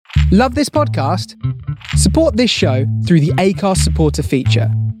Love this podcast? Support this show through the Acast supporter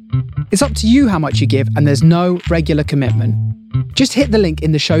feature. It's up to you how much you give, and there's no regular commitment. Just hit the link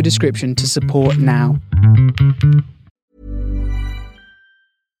in the show description to support now.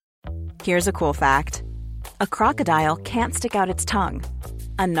 Here's a cool fact. A crocodile can't stick out its tongue.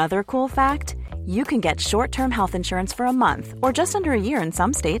 Another cool fact, you can get short-term health insurance for a month or just under a year in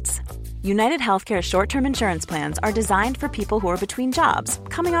some states. United Healthcare short-term insurance plans are designed for people who are between jobs,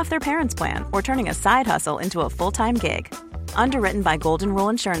 coming off their parents' plan, or turning a side hustle into a full-time gig. Underwritten by Golden Rule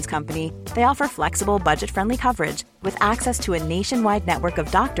Insurance Company, they offer flexible, budget-friendly coverage with access to a nationwide network of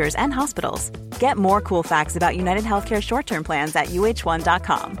doctors and hospitals. Get more cool facts about United Healthcare short-term plans at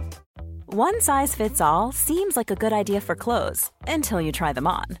uh1.com. One size fits all seems like a good idea for clothes until you try them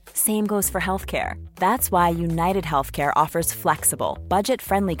on. Same goes for healthcare. That's why United Healthcare offers flexible,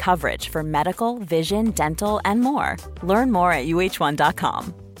 budget-friendly coverage for medical, vision, dental, and more. Learn more at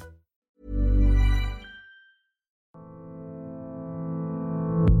uh1.com.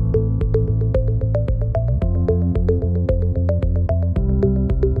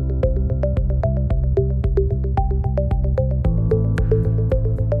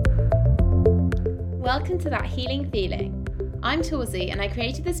 Welcome to That Healing Feeling. I'm Torsey, and I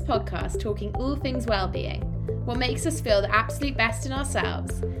created this podcast talking all things well-being, what makes us feel the absolute best in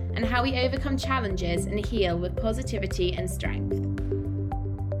ourselves, and how we overcome challenges and heal with positivity and strength.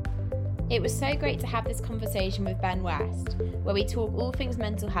 It was so great to have this conversation with Ben West, where we talk all things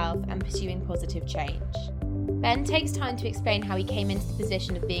mental health and pursuing positive change. Ben takes time to explain how he came into the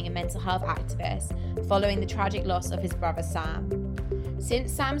position of being a mental health activist following the tragic loss of his brother Sam.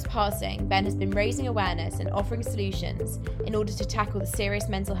 Since Sam's passing, Ben has been raising awareness and offering solutions in order to tackle the serious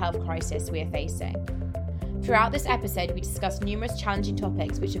mental health crisis we are facing. Throughout this episode, we discuss numerous challenging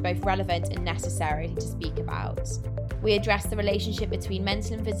topics which are both relevant and necessary to speak about. We address the relationship between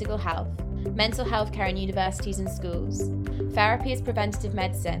mental and physical health, mental health care in universities and schools, therapy as preventative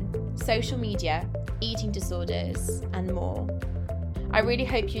medicine, social media, eating disorders, and more. I really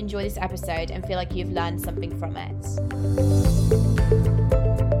hope you enjoy this episode and feel like you've learned something from it.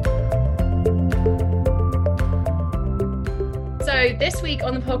 So this week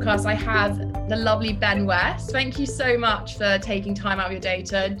on the podcast, I have the lovely Ben West. Thank you so much for taking time out of your day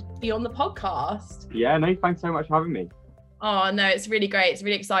to be on the podcast. Yeah, no, thanks so much for having me. Oh, no, it's really great. It's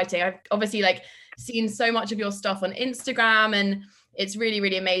really exciting. I've obviously seen so much of your stuff on Instagram, and it's really,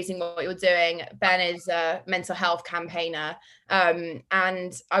 really amazing what you're doing. Ben is a mental health campaigner.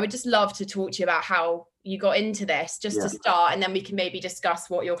 And I would just love to talk to you about how you got into this, to start, and then we can maybe discuss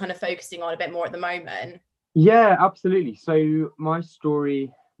what you're kind of focusing on a bit more at the moment. Yeah, absolutely. So my story,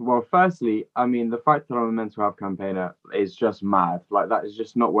 well, firstly, I mean, the fact that I'm a mental health campaigner is just mad. Like, that is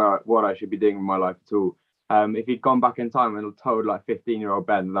just not what I should be doing in my life at all. If you'd gone back in time and told 15-year-old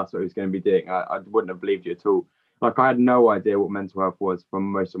Ben that's what he was going to be doing, I wouldn't have believed you at all. I had no idea what mental health was for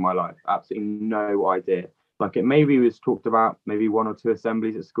most of my life. Absolutely no idea. It maybe was talked about maybe one or two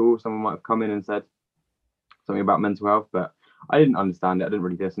assemblies at school. Someone might have come in and said something about mental health, but I didn't understand it. I didn't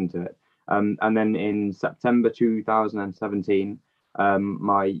really listen to it. And then in September 2017,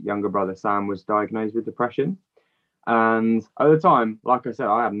 my younger brother Sam was diagnosed with depression. And at the time, like I said,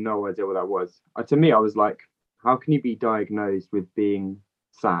 I had no idea what that was. To me, I was like, how can you be diagnosed with being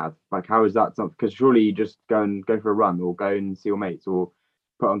sad? How is that something? Because surely you just go for a run or go and see your mates or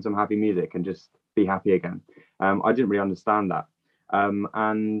put on some happy music and just be happy again. I didn't really understand that.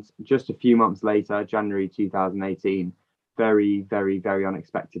 And just a few months later, January 2018, very, very, very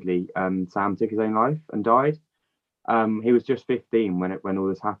unexpectedly, Sam took his own life and died. He was just 15 when all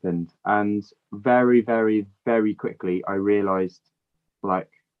this happened, and very, very, very quickly I realized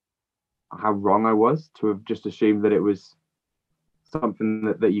how wrong I was to have just assumed that it was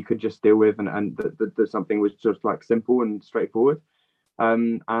something that you could just deal with, and that something was just simple and straightforward.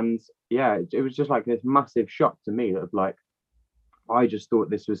 And yeah, it was just this massive shock to me that I just thought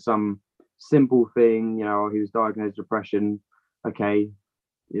this was some simple thing, he was diagnosed with depression. Okay,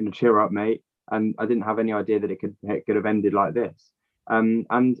 cheer up, mate. And I didn't have any idea that it could have ended like this. And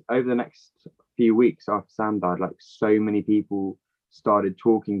over the next few weeks after Sam died, so many people started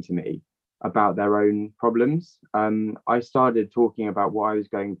talking to me about their own problems. I started talking about what I was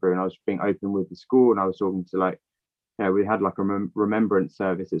going through, and I was being open with the school, and I was talking to we had a remembrance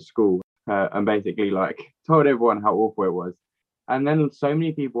service at school, and basically told everyone how awful it was. And then so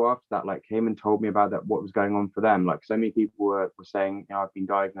many people after that came and told me about what was going on for them. So many people were saying, I've been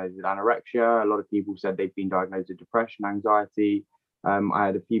diagnosed with anorexia. A lot of people said they've been diagnosed with depression, anxiety. I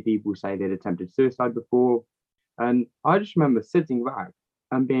had a few people say they'd attempted suicide before. And I just remember sitting back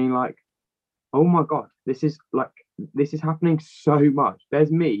and being oh my God, this is this is happening so much.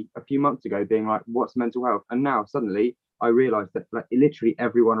 There's me a few months ago being like, what's mental health? And now suddenly I realized that like literally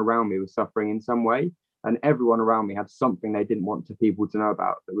everyone around me was suffering in some way, and everyone around me had something they didn't want to people to know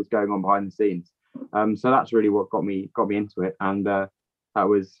about that was going on behind the scenes. So that's really what got me into it. And that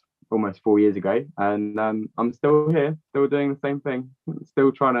was almost 4 years ago. And I'm still here, still doing the same thing,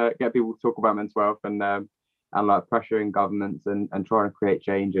 still trying to get people to talk about mental health and like pressuring governments and trying to create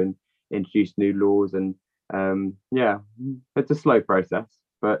change and introduce new laws. And yeah, it's a slow process,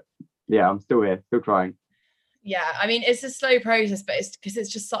 but yeah, I'm still here, still trying. Yeah, I mean, it's a slow process, but it's because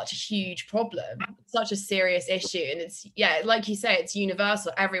it's just such a huge problem, such a serious issue. And it's, yeah, like you say, it's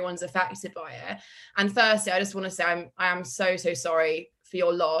universal. Everyone's affected by it. And firstly, I just want to say I am so sorry for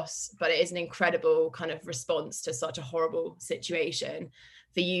your loss, but it is an incredible kind of response to such a horrible situation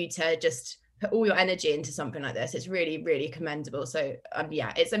for you to just put all your energy into something like this. It's really, really commendable. So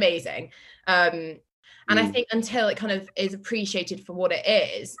yeah, it's amazing. And I think until it kind of is appreciated for what it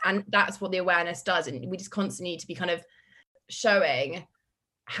is, and that's what the awareness does, and we just constantly need to be kind of showing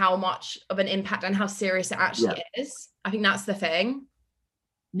how much of an impact and how serious it actually is. I think that's the thing.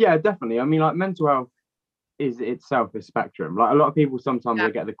 Yeah, definitely. I mean, like mental health is itself a spectrum. Like a lot of people sometimes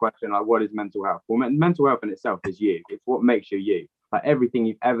they get the question like, what is mental health? Well, mental health in itself is you. It's what makes you you. Like everything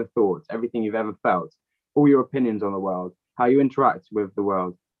you've ever thought, everything you've ever felt, all your opinions on the world, how you interact with the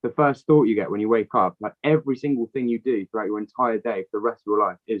world. The first thought you get when you wake up, like every single thing you do throughout your entire day for the rest of your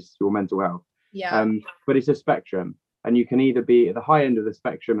life is your mental health. Yeah. But it's a spectrum, and you can either be at the high end of the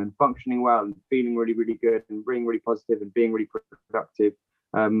spectrum and functioning well and feeling really, really good and being really positive and being really productive.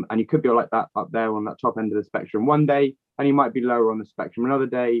 And you could be like that up there on that top end of the spectrum one day, and you might be lower on the spectrum another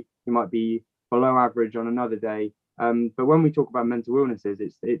day. You might be below average on another day. But when we talk about mental illnesses,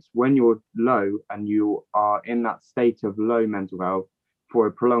 it's when you're low and you are in that state of low mental health for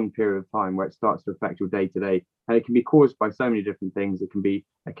a prolonged period of time where it starts to affect your day-to-day. And it can be caused by so many different things. It can be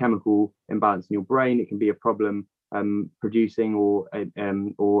a chemical imbalance in your brain. It can be a problem producing or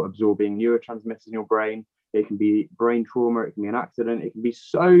absorbing neurotransmitters in your brain. It can be brain trauma. It can be an accident. It can be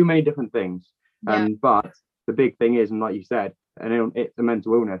so many different things. But the big thing is, and like you said, it's a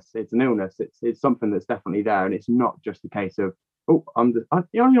mental illness. It's an illness. It's something that's definitely there. And it's not just a case of, oh, I'm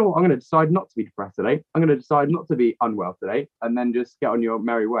going to decide not to be depressed today. I'm going to decide not to be unwell today, and then just get on your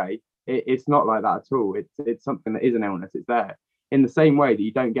merry way. It's not like that at all. It's something that is an illness. It's there. In the same way that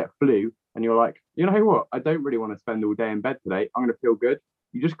you don't get flu and you're like, you know what? I don't really want to spend all day in bed today. I'm going to feel good.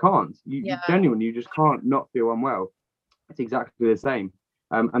 You just can't. You genuinely, you just can't not feel unwell. It's exactly the same.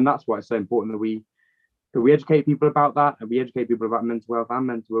 And that's why it's so important that we educate people about that, and we educate people about mental health and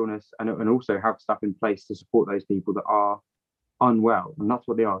mental illness, and also have stuff in place to support those people that are unwell. And that's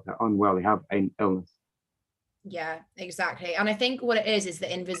what they are. They're unwell. They have an illness. Yeah, exactly. And I think what it is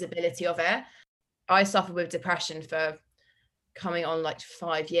the invisibility of it. I suffered with depression for coming on like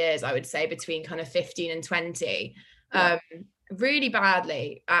 5 years, I would say, between kind of 15 and 20. Really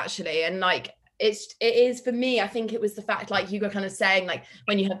badly, actually. And like it is for me, I think it was the fact, like you were kind of saying, like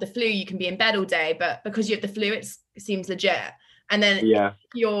when you have the flu you can be in bed all day, but because you have the flu it seems legit. And then if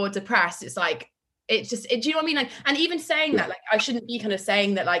you're depressed, it's like it's just do you know what I mean? Like, and even saying that, like I shouldn't be kind of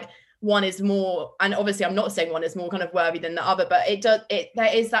saying that like one is more, and obviously I'm not saying one is more kind of worthy than the other, but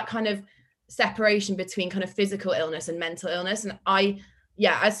there is that kind of separation between kind of physical illness and mental illness. And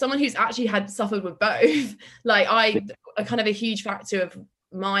as someone who's actually suffered with both, like a kind of a huge factor of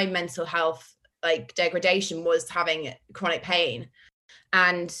my mental health like degradation was having chronic pain.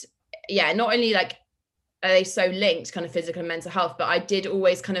 And not only like are they so linked, kind of physical and mental health, but I did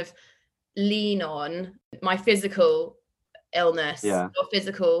always kind of lean on my physical illness or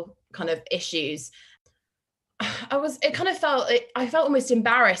physical kind of issues. I felt almost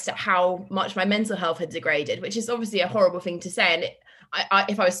embarrassed at how much my mental health had degraded, which is obviously a horrible thing to say. And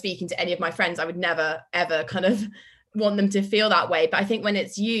if I was speaking to any of my friends, I would never ever kind of want them to feel that way. But I think when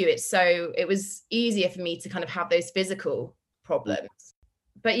it's you, it was easier for me to kind of have those physical problems.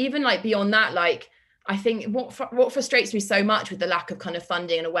 But even like beyond that, like I think what frustrates me so much with the lack of kind of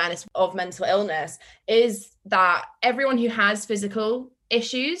funding and awareness of mental illness is that everyone who has physical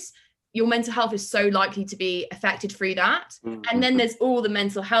issues, your mental health is so likely to be affected through that. And then there's all the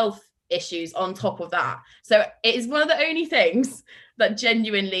mental health issues on top of that. So it is one of the only things that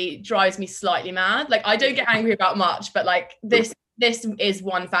genuinely drives me slightly mad. Like I don't get angry about much, but like this is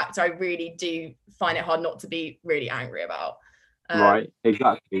one factor I really do find it hard not to be really angry about. Right,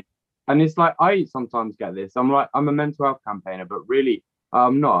 exactly. And it's like I sometimes get this. I'm a mental health campaigner, but really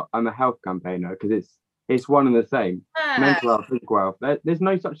I'm not. I'm a health campaigner because it's one and the same. Mental health, physical health. There's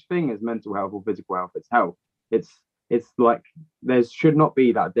no such thing as mental health or physical health. It's health. It's like there should not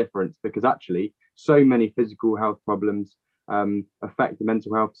be that difference, because actually so many physical health problems affect the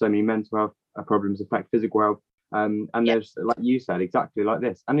mental health. So many mental health problems affect physical health. And there's, like you said, exactly like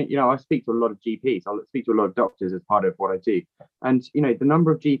this. And, I speak to a lot of GPs. I speak to a lot of doctors as part of what I do. And, the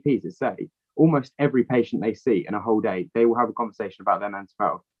number of GPs that say almost every patient they see in a whole day, they will have a conversation about their mental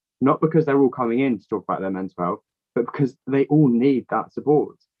health. Not because they're all coming in to talk about their mental health, but because they all need that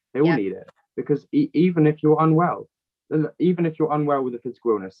support. They all need it. Because even if you're unwell with a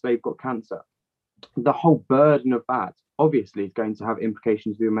physical illness, say you've got cancer, the whole burden of that obviously is going to have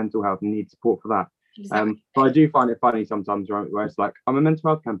implications for your mental health and need support for that. Exactly. But I do find it funny sometimes where it's like, I'm a mental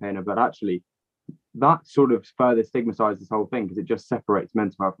health campaigner, but actually that sort of further stigmatizes this whole thing, because it just separates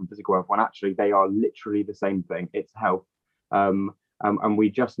mental health from physical health, when actually they are literally the same thing. It's health. And we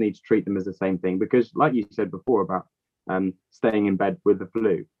just need to treat them as the same thing, because like you said before about staying in bed with the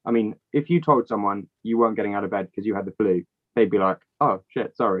flu. I mean, if you told someone you weren't getting out of bed because you had the flu, they'd be like, oh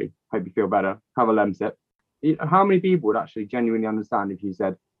shit, sorry, hope you feel better, have a Lemsip. How many people would actually genuinely understand if you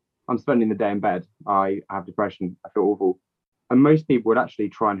said, I'm spending the day in bed, I have depression, I feel awful? And most people would actually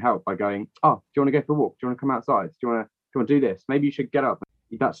try and help by going, oh, do you want to go for a walk? Do you want to come outside? Do you want to do this? Maybe you should get up.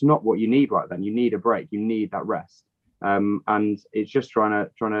 That's not what you need right then. You need a break. You need that rest. And it's just trying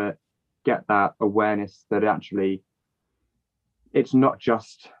to get that awareness that actually it's not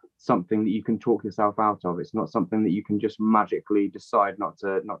just something that you can talk yourself out of. It's not something that you can just magically decide not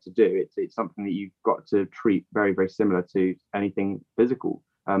to do. It's something that you've got to treat very, very similar to anything physical.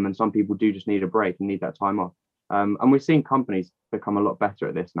 And some people do just need a break and need that time off. And we're seeing companies become a lot better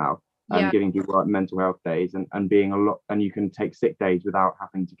at this now, giving people like mental health days and being and you can take sick days without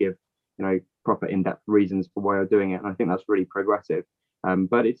having to give, proper in-depth reasons for why you're doing it. And I think that's really progressive.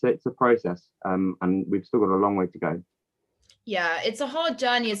 But it's a process, and we've still got a long way to go. Yeah, it's a hard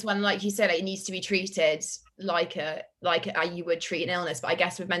journey as when, like you said, it needs to be treated like you would treat an illness. But I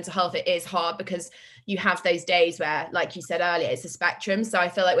guess with mental health, it is hard because you have those days where, like you said earlier, it's a spectrum. So I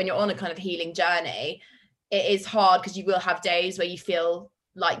feel like when you're on a kind of healing journey, it is hard because you will have days where you feel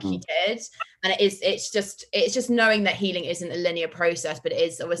like you did. And it's just knowing that healing isn't a linear process, but it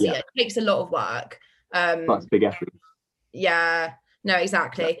is obviously it takes a lot of work. That's big effort. Yeah, no,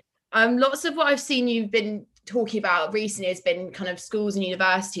 exactly. Lots of what I've seen you've been talking about recently has been kind of schools and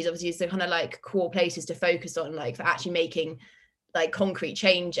universities, obviously, so kind of like core places to focus on, like for actually making like concrete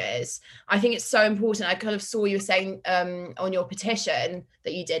changes. I think it's so important. I kind of saw you were saying on your petition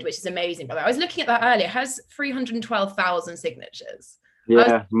that you did, which is amazing. But I was looking at that earlier. It has 312,000 signatures.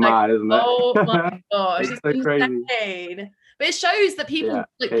 Yeah, mad, isn't it? Oh my gosh, it's so crazy. Insane. But it shows that people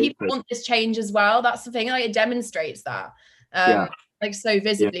people want this change as well. That's the thing. Like it demonstrates that like so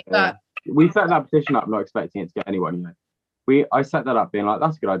visibly. But we set that petition up not expecting it to get anyone. I set that up being like,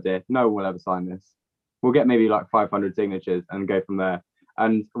 that's a good idea. No one will ever sign this. We'll get maybe like 500 signatures and go from there.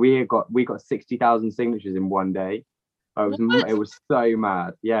 And we got 60,000 signatures in one day. It was so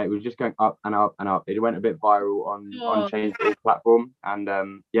mad. Yeah, it was just going up and up and up. It went a bit viral on Change.org platform, and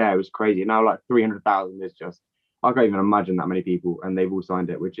it was crazy. Now like 300,000 is just, I can't even imagine that many people, and they've all signed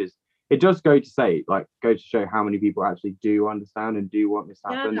it, which is, it does go to show how many people actually do understand and do want this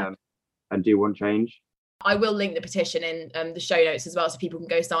to happen and do want change. I will link the petition in the show notes as well, so people can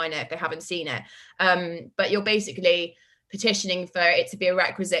go sign it if they haven't seen it. But you're basically petitioning for it to be a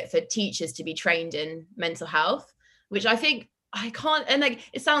requisite for teachers to be trained in mental health, which I think and like,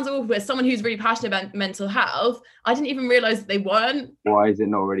 it sounds awful as someone who's really passionate about mental health, I didn't even realize that they weren't. Why is it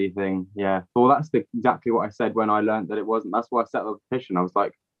not already a thing? Yeah. Well, that's exactly what I said when I learned that it wasn't. That's why I set up the petition. I was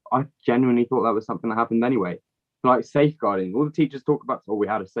like, I genuinely thought that was something that happened anyway. Like safeguarding. All the teachers talk about, we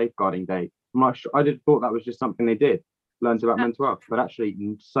had a safeguarding day. I'm like, I did thought that was just something they did, learned about mental health. But actually,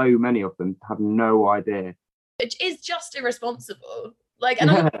 so many of them have no idea. It is just irresponsible. Like,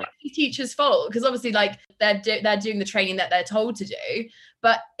 and I'm not the teacher's fault, because obviously, like, they're doing the training that they're told to do.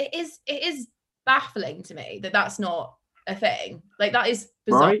 But it is baffling to me that that's not a thing. Like, that is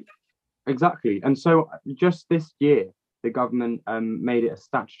bizarre. Right? Exactly. And so just this year, the government made it a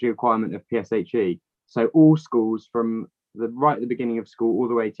statutory requirement of PSHE. So all schools from right at the beginning of school all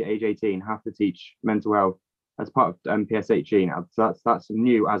the way to age 18 have to teach mental health as part of PSHE now. So that's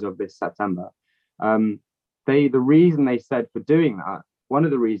new as of this September. The reason they said for doing that, one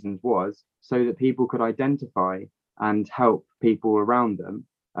of the reasons was so that people could identify and help people around them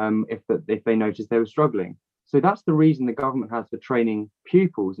if they noticed they were struggling. So that's the reason the government has for training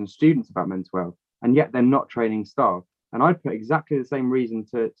pupils and students about mental health, and yet they're not training staff. And I'd put exactly the same reason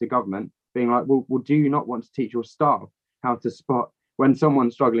to government, being like, well, do you not want to teach your staff how to spot when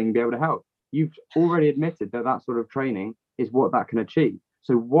someone's struggling and be able to help? You've already admitted that sort of training is what that can achieve.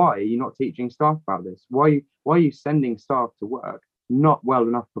 So why are you not teaching staff about this? Why are you sending staff to work not well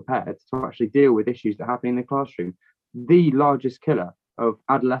enough prepared to actually deal with issues that happen in the classroom. The largest killer of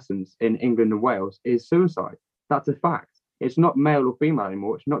adolescents in England and Wales is suicide. That's a fact. It's not male or female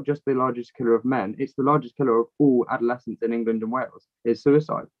anymore. It's not just the largest killer of men. It's the largest killer of all adolescents in England and Wales is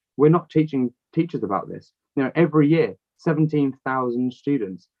suicide. We're not teaching teachers about this. Every year, 17,000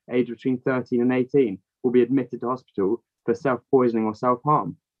 students aged between 13 and 18 will be admitted to hospital for self-poisoning or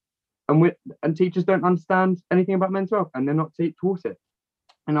self-harm. And teachers don't understand anything about mental health, and they're not taught it.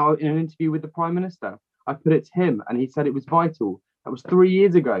 And in an interview with the Prime Minister, I put it to him, and he said it was vital. That was 3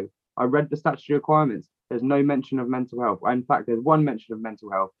 years ago. I read the statutory requirements. There's no mention of mental health. In fact, there's one mention of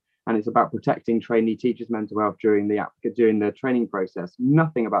mental health, and it's about protecting trainee teachers' mental health during the training process.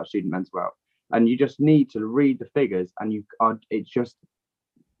 Nothing about student mental health. And you just need to read the figures, and it's just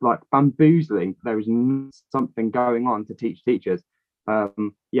like bamboozling. There is something going on to teach teachers.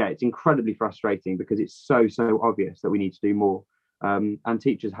 It's incredibly frustrating because it's so obvious that we need to do more. And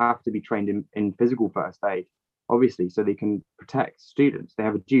teachers have to be trained in physical first aid, obviously, so they can protect students. They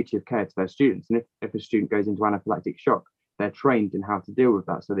have a duty of care to their students. And if a student goes into anaphylactic shock, they're trained in how to deal with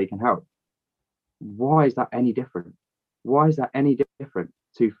that so they can help. Why is that any different? Why is that any different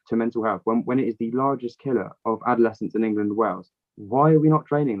to mental health when it is the largest killer of adolescents in England and Wales? Why are we not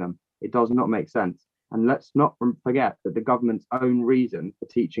training them? It does not make sense. And let's not forget that the government's own reason for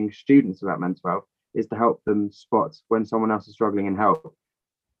teaching students about mental health is to help them spot when someone else is struggling and help.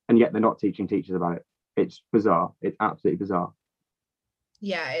 And yet they're not teaching teachers about it. It's bizarre. It's absolutely bizarre.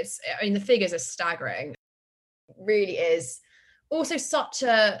 Yeah, the figures are staggering. It really is. Also such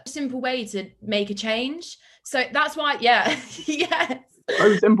a simple way to make a change. So that's why, yes.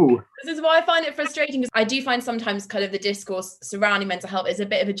 So simple. This is why I find it frustrating, because I do find sometimes kind of the discourse surrounding mental health is a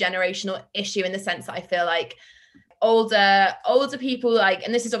bit of a generational issue, in the sense that I feel like older people, like,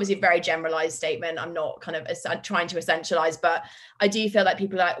 and this is obviously a very generalized statement, I'm not kind of trying to essentialize, but I do feel like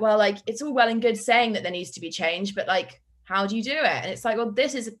people are like, well, like, it's all well and good saying that there needs to be change, but like, how do you do it? And it's like, well,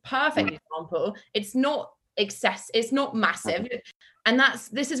 this is a perfect example. It's not it's not massive. And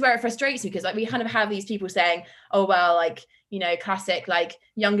this is where it frustrates me, because like we kind of have these people saying, oh, well, like, classic, like,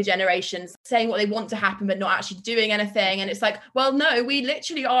 younger generations saying what they want to happen but not actually doing anything. And it's like, well, no, we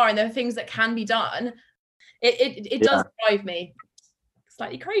literally are, and there are things that can be done. It does drive me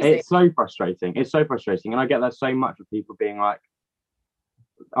slightly crazy. It's so frustrating. And I get that so much of people being like,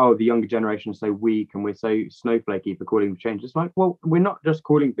 oh, the younger generation is so weak and we're so snowflakey for calling for change. It's like, well, we're not just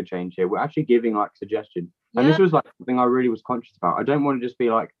calling for change here, we're actually giving like suggestions. And this was like something I really was conscious about. I don't want to just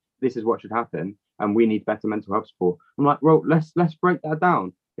be like, this is what should happen and we need better mental health support. I'm like, well, let's break that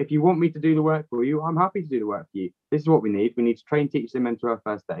down. If you want me to do the work for you, I'm happy to do the work for you. This is what we need. We need to train teachers in mental health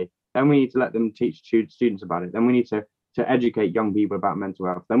first aid. Then we need to let them teach students about it. Then we need to educate young people about mental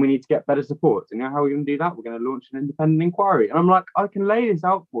health. Then we need to get better support. And how are we going to do that? We're going to launch an independent inquiry. And I'm like, I can lay this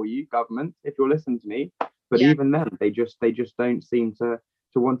out for you, government, if you're listening to me. But even then, they just don't seem to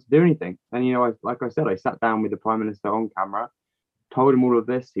want to do anything. And like I said, I sat down with the Prime Minister on camera, told him all of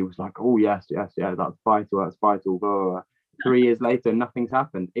this. He was like, oh yes, that's vital, blah, blah, blah. 3 years later, nothing's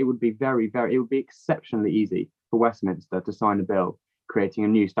happened. It would be it would be exceptionally easy for Westminster to sign a bill creating a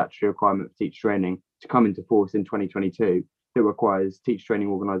new statutory requirement for teacher training to come into force in 2022 that requires teacher training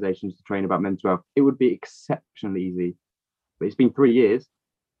organisations to train about mental health. It would be exceptionally easy. But it's been 3 years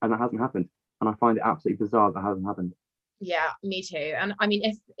and that hasn't happened. And I find it absolutely bizarre that hasn't happened. Yeah, me too. And I mean,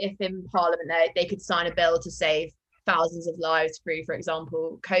 if in Parliament they could sign a bill to save thousands of lives through, for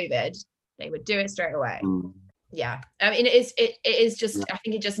example, COVID, they would do it straight away. Yeah, I mean, it is just, I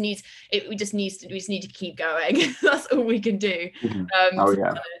think we just need to keep going. That's all we can do.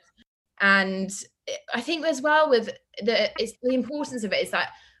 And I think as well with the importance of it is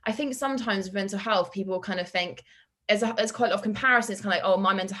that I think sometimes with mental health, people kind of think as quite a lot of comparison, it's kind of like, oh,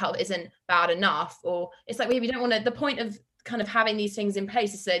 my mental health isn't bad enough, or it's like, we don't want to, the point of kind of having these things in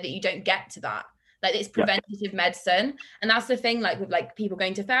place is so that you don't get to that. Like, it's preventative medicine. And that's the thing, like, with like people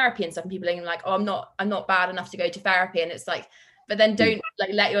going to therapy and stuff, and people being like, oh, I'm not bad enough to go to therapy. And it's like, but then don't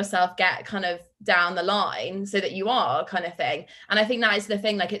like let yourself get kind of down the line so that you are, kind of thing. And I think that is the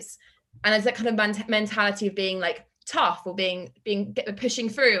thing, like, it's that kind of mentality of being like tough, or being pushing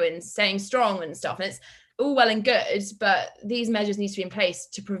through and staying strong and stuff. And it's all well and good, but these measures need to be in place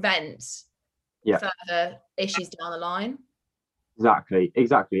to prevent further issues down the line.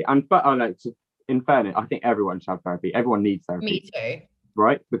 Exactly. And but in fairness, I think everyone should have therapy. Everyone needs therapy. Me too.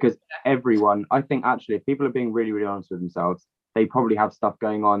 Right? Because everyone, I think actually, if people are being really, really honest with themselves, they probably have stuff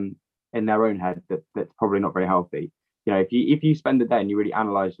going on in their own head that's probably not very healthy. If you spend the day and you really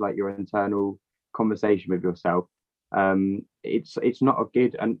analyze like your internal conversation with yourself, It's not a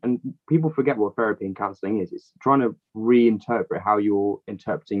good, and people forget what therapy and counselling is. It's trying to reinterpret how you're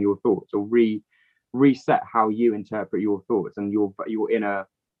interpreting your thoughts, or reset how you interpret your thoughts and your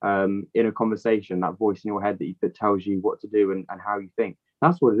inner conversation, that voice in your head that tells you what to do and how you think.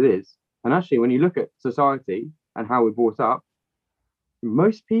 That's what it is. And actually, when you look at society and how we're brought up,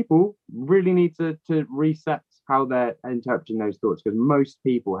 most people really need to reset how they're interpreting those thoughts, because most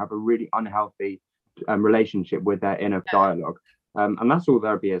people have a really unhealthy relationship with their inner dialogue. And that's all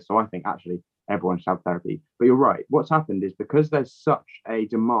therapy is. So I think actually everyone should have therapy. But you're right. What's happened is, because there's such a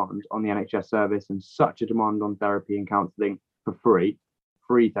demand on the NHS service and such a demand on therapy and counselling for free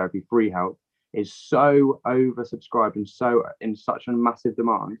therapy, free help, is so oversubscribed and so in such a massive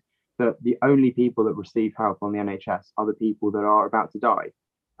demand, that the only people that receive help on the NHS are the people that are about to die.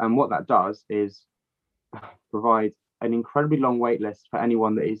 And what that does is provide an incredibly long wait list for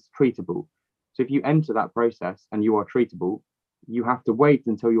anyone that is treatable. So if you enter that process and you are treatable, you have to wait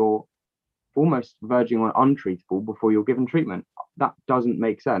until you're almost verging on untreatable before you're given treatment. That doesn't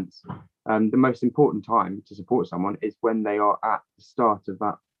make sense. The most important time to support someone is when they are at the start of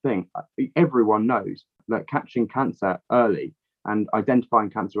that thing. Everyone knows that catching cancer early and identifying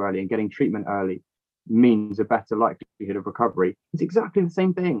cancer early and getting treatment early means a better likelihood of recovery. It's exactly the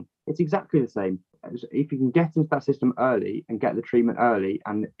same thing. It's exactly the same. If you can get into that system early and get the treatment early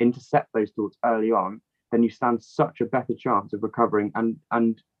and intercept those thoughts early on, then you stand such a better chance of recovering,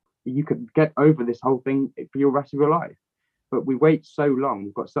 and you could get over this whole thing for your rest of your life. But we wait so long.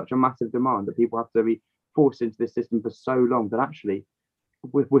 We've got such a massive demand that people have to be forced into this system for so long that actually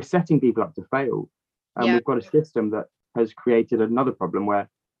we're setting people up to fail. And we've got a system that has created another problem where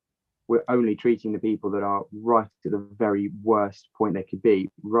we're only treating the people that are right at the very worst point they could be,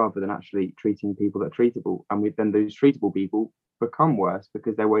 rather than actually treating people that are treatable. And then those treatable people become worse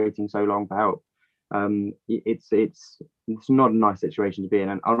because they're waiting so long for help. It's not a nice situation to be in.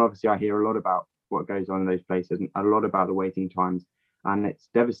 And obviously I hear a lot about what goes on in those places and a lot about the waiting times. And it's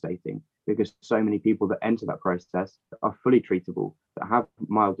devastating, because so many people that enter that process are fully treatable, that have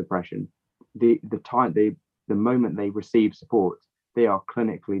mild depression. The moment they receive support, they are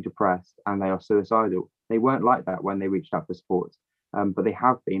clinically depressed and they are suicidal. They weren't like that when they reached out for support, but they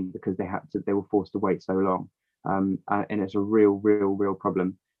have been, because they were forced to wait so long. And it's a real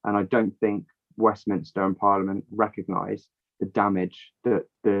problem. And I don't think Westminster and Parliament recognise the damage that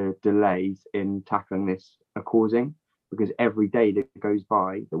the delays in tackling this are causing, because every day that goes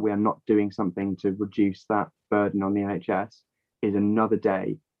by that we are not doing something to reduce that burden on the NHS is another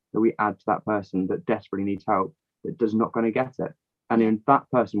day that we add to that person that desperately needs help, that does not going to get it. And if that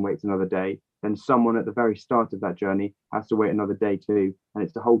person waits another day, then someone at the very start of that journey has to wait another day too. And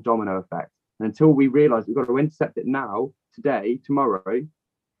it's the whole domino effect. And until we realise we've got to intercept it now, today, tomorrow,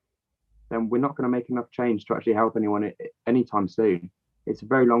 then we're not going to make enough change to actually help anyone anytime soon. It's a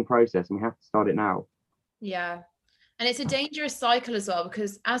very long process and we have to start it now. Yeah. And it's a dangerous cycle as well,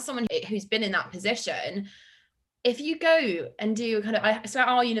 because as someone who's been in that position, if you go and do so at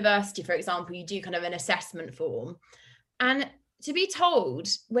our university, for example, you do kind of an assessment form, and to be told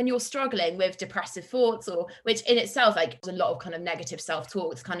when you're struggling with depressive thoughts, or which in itself, like, a lot of kind of negative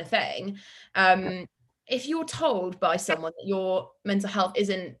self-talk, this kind of thing, if you're told by someone that your mental health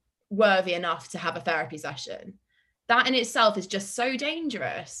isn't worthy enough to have a therapy session, that in itself is just so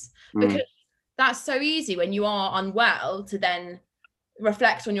dangerous, because that's so easy when you are unwell to then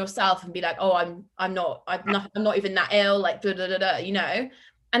reflect on yourself and be like, oh, I'm not even that ill, like you know.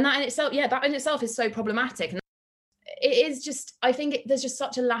 And that in itself is so problematic. And it is just, I think there's just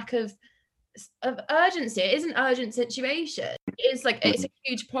such a lack of urgency. It is an urgent situation. It's like, it's a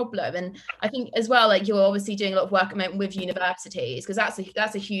huge problem. And I think as well, like, you're obviously doing a lot of work with universities, because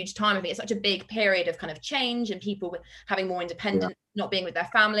that's a huge time. I think it's such a big period of kind of change, and people having more independence, not being with their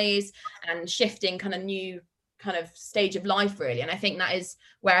families, and shifting kind of new kind of stage of life, really. And I think that is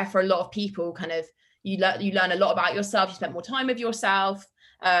where, for a lot of people, kind of you learn a lot about yourself, you spend more time with yourself.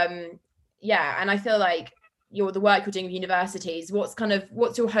 And I feel like the work you're doing with universities, what's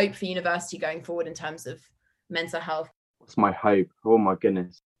your hope for university going forward in terms of mental health? What's my hope? Oh my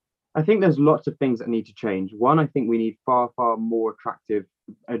goodness. I think there's lots of things that need to change. One, I think we need far more attractive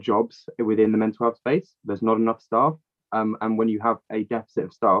jobs within the mental health space. There's not enough staff. And when you have a deficit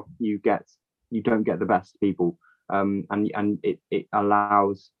of staff, you don't get the best people. And it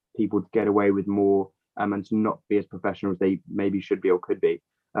allows people to get away with more, and to not be as professional as they maybe should be or could be.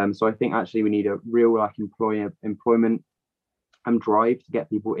 So I think actually we need a real employment drive to get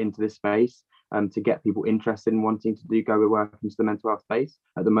people into this space, to get people interested in wanting to go work into the mental health space.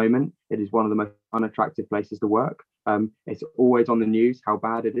 At the moment, it is one of the most unattractive places to work. It's always on the news how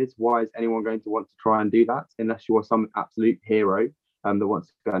bad it is. Why is anyone going to want to try and do that unless you are some absolute hero that wants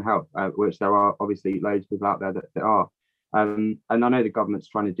to go and help, which there are obviously loads of people out there that are. And I know the government's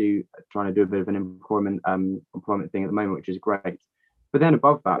trying to do a bit of an employment thing at the moment, which is great. But then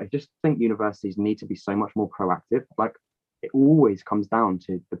above that, I just think universities need to be so much more proactive. Like, it always comes down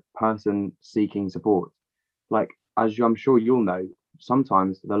to the person seeking support. Like, as I'm sure you'll know,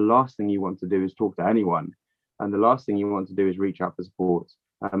 sometimes the last thing you want to do is talk to anyone, and the last thing you want to do is reach out for support,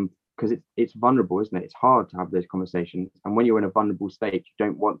 because it's vulnerable, isn't it? It's hard to have those conversations, and when you're in a vulnerable state, you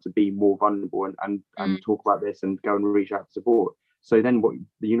don't want to be more vulnerable and talk about this and go and reach out for support. So then what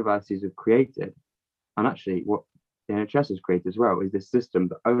the universities have created, and actually what the NHS has created as well, is this system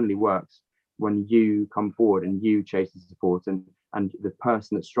that only works when you come forward and you chase the support, and the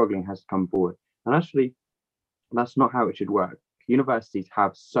person that's struggling has to come forward. And actually, that's not how it should work. Universities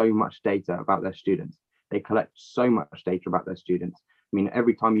have so much data about their students. They collect so much data about their students. I mean,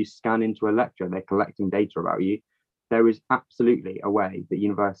 every time you scan into a lecture, they're collecting data about you. There is absolutely a way that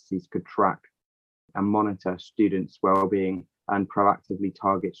universities could track and monitor students' well-being and proactively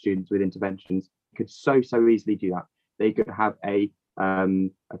target students with interventions. Could so easily do that. They could have a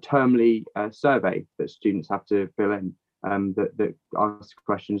termly survey that students have to fill in, that asks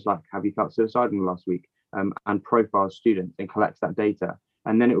questions like, have you felt suicidal in the last week? And profiles students and collects that data.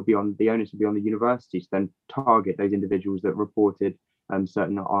 And then it would be on the onus would be on the universities to then target those individuals that reported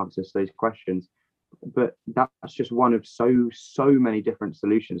certain answers to those questions. But that's just one of so many different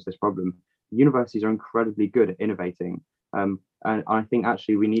solutions to this problem. Universities are incredibly good at innovating. And I think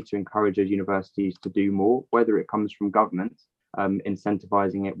actually we need to encourage those universities to do more, whether it comes from government,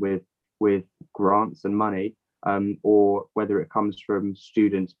 incentivizing it with grants and money, or whether it comes from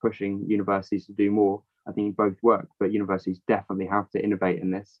students pushing universities to do more. I think both work, but universities definitely have to innovate in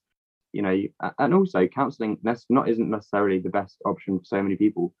this. You know, and also counselling isn't necessarily the best option for so many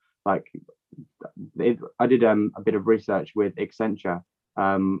people. Like, I did a bit of research with Accenture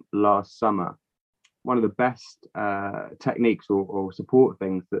last summer. One of the best techniques or support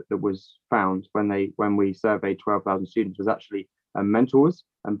things that was found when we surveyed 12,000 students was actually mentors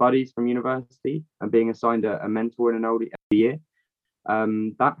and buddies from university, and being assigned a mentor in an older year.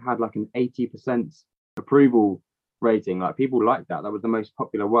 That had like an 80% approval rating. Like, people like that. That was the most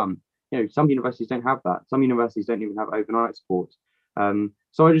popular one. You know, some universities don't have that. Some universities don't even have overnight support.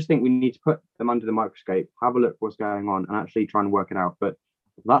 So I just think we need to put them under the microscope, have a look what's going on, and actually try and work it out. But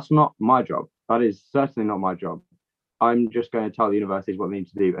that's not my job. That is certainly not my job. I'm just going to tell the universities what they need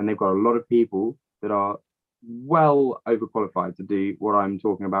to do, and they've got a lot of people that are well overqualified to do what I'm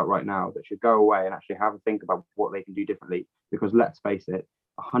talking about right now, that should go away and actually have a think about what they can do differently. Because let's face it,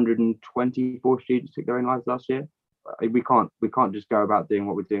 124 students took their own lives last year. We can't just go about doing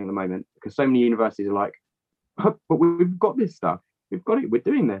what we're doing at the moment, because so many universities are like, but we've got this stuff, we've got it, we're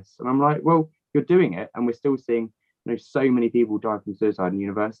doing this. And I'm like, well, you're doing it, and we're still seeing, you know, so many people die from suicide in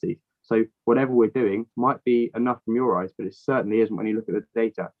universities. So whatever we're doing might be enough from your eyes, but it certainly isn't when you look at the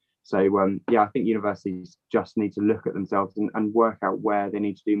data. So I think universities just need to look at themselves and work out where they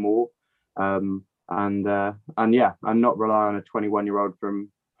need to do more. And not rely on a 21-year-old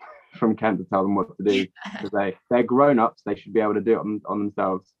from Kent to tell them what to do. Because they're grown-ups, they should be able to do it on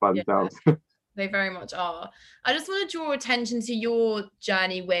themselves, by themselves. They very much are. I just want to draw attention to your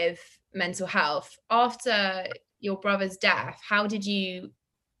journey with mental health. After your brother's death, how did you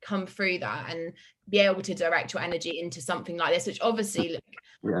come through that and be able to direct your energy into something like this, which obviously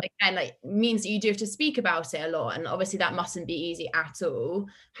again means that you do have to speak about it a lot, and obviously that mustn't be easy at all.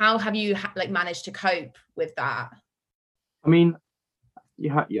 How have you managed to cope with that? I mean,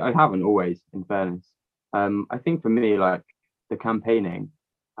 I haven't always, in fairness. I think for me, like, the campaigning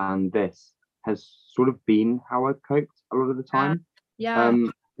and this has sort of been how I've coped a lot of the time.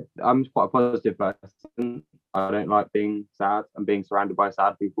 I'm quite a positive person. I don't like being sad and being surrounded by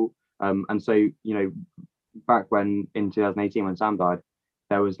sad people. And so, you know, back when in 2018, when Sam died,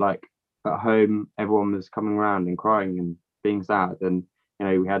 there was like, at home, everyone was coming around and crying and being sad. And, you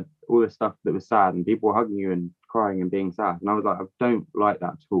know, we had all this stuff that was sad, and people were hugging you and crying and being sad. And I was like, I don't like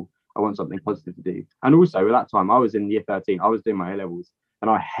that at all. I want something positive to do. And also at that time, I was in year 13, I was doing my A-levels, and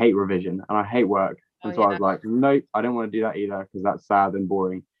I hate revision and I hate work. And so I was like, nope, I don't want to do that either, because that's sad and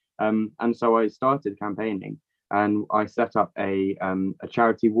boring. And so I started campaigning, and I set up a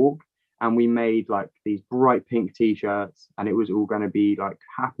charity walk, and we made like these bright pink t-shirts, and it was all going to be like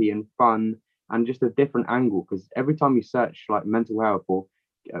happy and fun and just a different angle. Because every time you search like mental health, or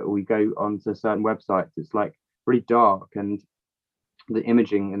we go onto certain websites, it's like really dark, and the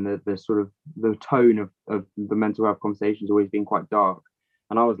imaging and the sort of the tone of the mental health conversation has always been quite dark.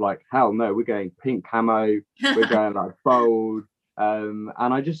 And I was like, hell no, we're going pink camo, we're going like bold. And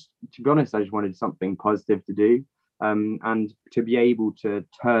I just, to be honest, I just wanted something positive to do. And to be able to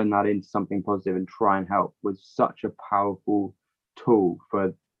turn that into something positive and try and help was such a powerful tool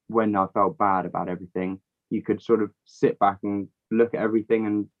for when I felt bad about everything. You could sort of sit back and look at everything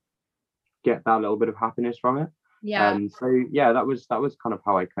and get that little bit of happiness from it. Yeah. So yeah, that was kind of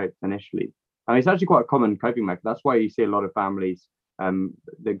how I coped initially. And it's actually quite a common coping method. That's why you see a lot of families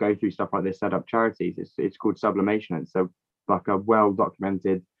that go through stuff like this set up charities. It's called sublimation. It's like a well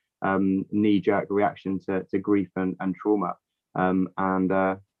documented knee-jerk reaction to grief and trauma. And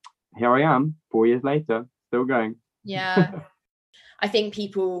here I am 4 years later, still going. Yeah. I think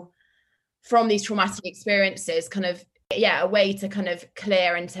people from these traumatic experiences kind of, a way to kind of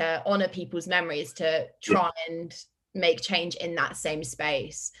clear and to honor people's memories, to try and make change in that same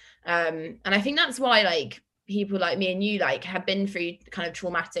space. And I think that's why like people like me and you like have been through kind of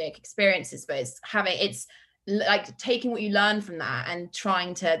traumatic experiences, but it's like taking what you learn from that and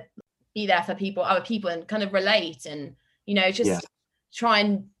trying to be there for other people and kind of relate and, just try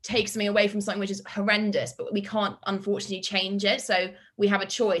and take something away from something which is horrendous, but we can't unfortunately change it. So we have a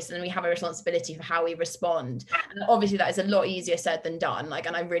choice and we have a responsibility for how we respond. And obviously that is a lot easier said than done. Like,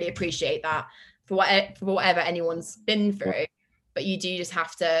 and I really appreciate that for whatever anyone's been through, but you do just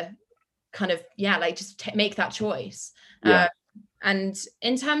have to kind of, make that choice. And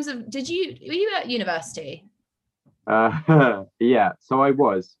in terms of, were you at university? Yeah, so I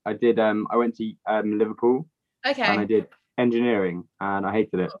did I went to Liverpool. Okay. And I did engineering and I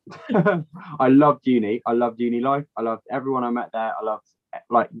hated it. I loved uni life. I loved everyone I met there. I loved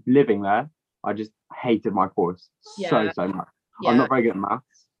like living there. I just hated my course so much. I'm not very good at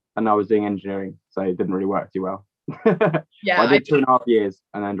maths and I was doing engineering, so it didn't really work too well. I did 2.5 years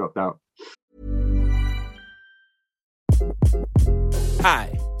and then dropped out.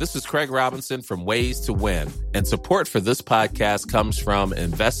 Hi, this is Craig Robinson from Ways to Win, and support for this podcast comes from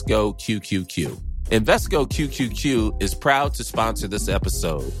Invesco QQQ. Invesco QQQ is proud to sponsor this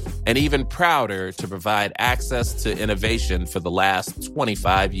episode, and even prouder to provide access to innovation for the last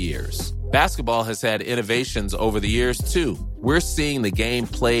 25 years. Basketball has had innovations over the years, too. We're seeing the game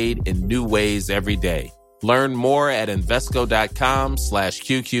played in new ways every day. Learn more at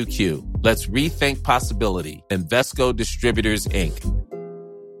Invesco.com/QQQ. Let's rethink possibility. Invesco Distributors, Inc.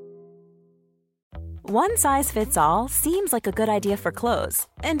 One size fits all seems like a good idea for clothes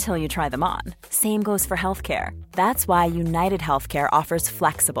until you try them on. Same goes for healthcare. That's why United Healthcare offers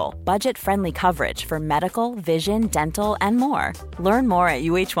flexible, budget-friendly coverage for medical, vision, dental, and more. Learn more at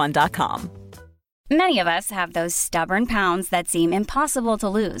UH1.com. Many of us have those stubborn pounds that seem impossible to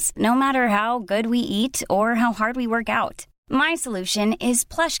lose, no matter how good we eat or how hard we work out. My solution is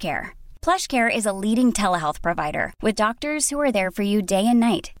PlushCare. PlushCare is a leading telehealth provider with doctors who are there for you day and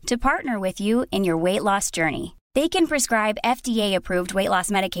night to partner with you in your weight loss journey. They can prescribe FDA-approved weight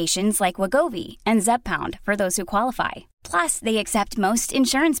loss medications like Wegovy and Zepbound for those who qualify. Plus, they accept most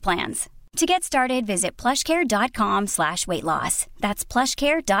insurance plans. To get started, visit plushcare.com/weightloss. That's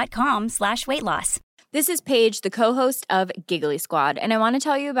plushcare.com/weightloss. This is Paige, the co-host of Giggly Squad, and I want to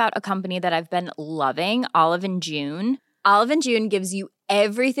tell you about a company that I've been loving, Olive & June. Olive & June gives you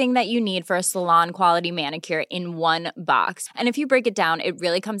everything that you need for a salon-quality manicure in one box. And if you break it down, it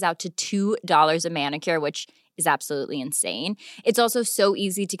really comes out to $2 a manicure, which is absolutely insane. It's also so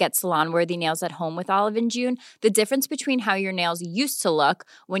easy to get salon-worthy nails at home with Olive & June. The difference between how your nails used to look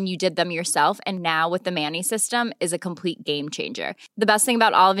when you did them yourself and now with the Mani system is a complete game changer. The best thing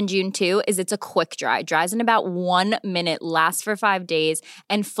about Olive & June, too, is it's a quick dry. Dries in about 1 minute, lasts for 5 days,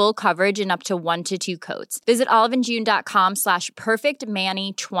 and full coverage in up to 1 to 2 coats. Visit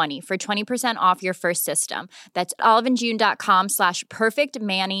oliveandjune.com/perfectmani20 for 20% off your first system. That's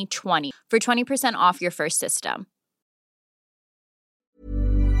oliveandjune.com/perfectmani20 for 20% off your first system.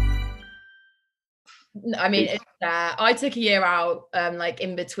 I mean, I took a year out, like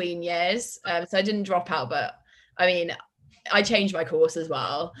in between years, so I didn't drop out. But I mean, I changed my course as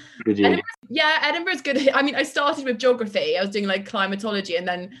well. Did you? Edinburgh's good. I mean, I started with geography. I was doing like climatology, and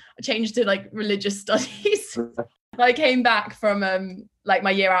then I changed to like religious studies. I came back from like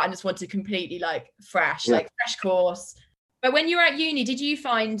my year out and just wanted completely like fresh course. But when you were at uni, did you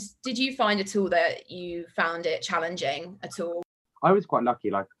find at all that you found it challenging at all? I was quite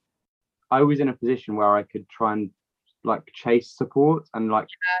lucky. Like, I was in a position where I could try and like chase support, and like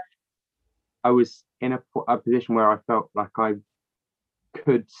I was in a position where I felt like I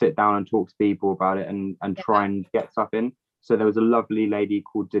could sit down and talk to people about it and try and get stuff in. So there was a lovely lady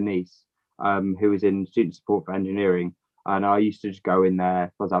called Denise, who was in student support for engineering, and I used to just go in there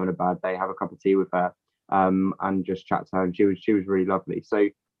if I was having a bad day, have a cup of tea with her. and just chat to her, and she was really lovely. So,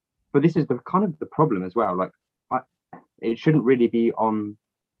 but this is the kind of the problem as well. Like, it shouldn't really be on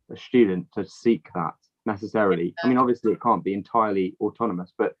a student to seek that necessarily. I mean, obviously it can't be entirely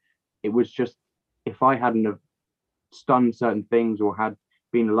autonomous, but it was just, if I hadn't have done certain things or had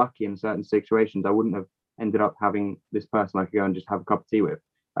been lucky in certain situations, I wouldn't have ended up having this person I could go and just have a cup of tea with.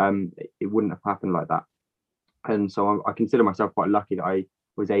 It wouldn't have happened like that. And so I consider myself quite lucky that I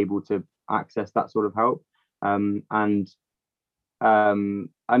was able to access that sort of help. And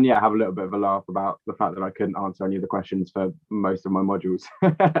yeah, have a little bit of a laugh about the fact that I couldn't answer any of the questions for most of my modules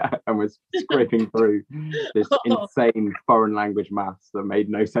and was scraping through this insane foreign language maths that made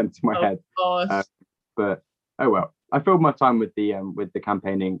no sense in my head. But oh well, I filled my time with the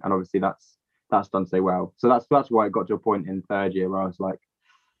campaigning, and obviously that's done so well. So that's why I got to a point in third year where I was like,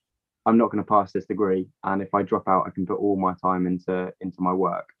 I'm not going to pass this degree, and if I drop out, I can put all my time into my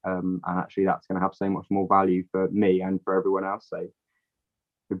work, and actually that's going to have so much more value for me and for everyone else. So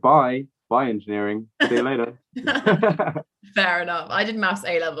goodbye, bye engineering, see you later. Fair enough. I did maths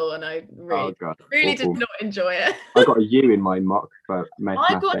A level, and I really did not enjoy it. I got a U in my mock for maths.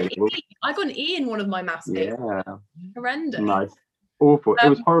 I got an E in one of my maths. Yeah, horrendous. Nice, awful. It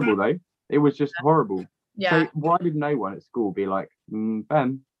was horrible though. It was just horrible. Yeah. So why did no one at school be like,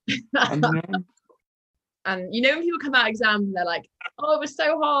 Ben? And you know, when people come out of exams and they're like, oh, it was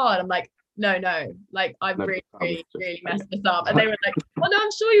so hard, I'm like, no, like I really messed this up. And they were like, oh no,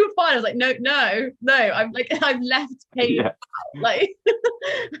 I'm sure you were fine. I was like, no, I'm like, I've left Kate. Yeah. Like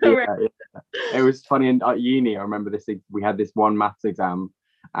yeah. It was funny at uni. I remember this, we had this one maths exam,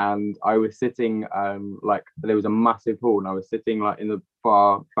 and I was sitting like, there was a massive hall, and I was sitting like in the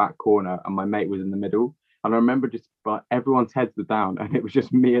far back corner, and my mate was in the middle. And I remember just like everyone's heads were down, and it was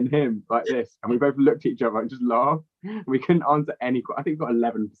just me and him like this. And we both looked at each other and just laughed. We couldn't answer any. I think we got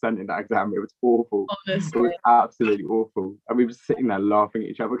 11% in that exam. It was awful. Honestly. It was absolutely awful. And we were sitting there laughing at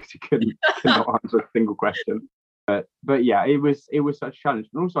each other because you could not answer a single question. But yeah, it was such a challenge.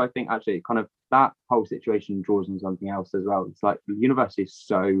 And also I think actually kind of that whole situation draws on something else as well. It's like the university is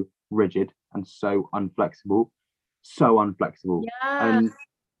so rigid and so unflexible. Yeah.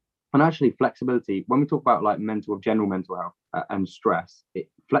 And actually flexibility, when we talk about like general mental health and stress,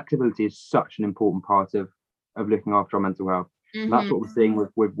 flexibility is such an important part of looking after our mental health. Mm-hmm. That's what we're seeing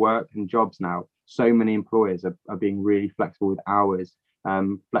with work and jobs now. So many employers are being really flexible with hours,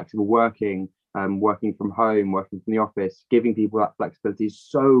 flexible working, working from home, working from the office. Giving people that flexibility is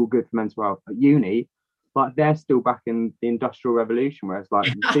so good for mental health. At uni, like they're still back in the Industrial Revolution, where it's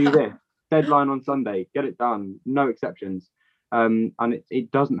like, do this, deadline on Sunday, get it done, no exceptions. And it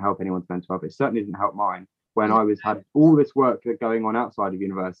doesn't help anyone's mental health. It certainly didn't help mine when I had all this work going on outside of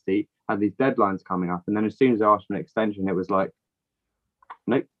university, had these deadlines coming up, and then as soon as I asked for an extension, it was like,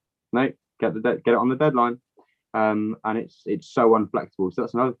 nope, get it on the deadline. And it's so unflexible. So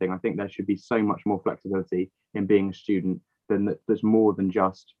that's another thing. I think there should be so much more flexibility in being a student there's more than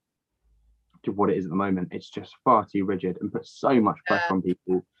just what it is at the moment. It's just far too rigid and puts so much pressure on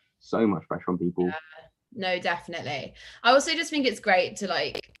people. Yeah. No, definitely. I also just think it's great to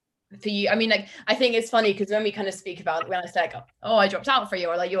like, for you, I mean, like, I think it's funny because when we kind of speak about, when I say like, oh, I dropped out for you,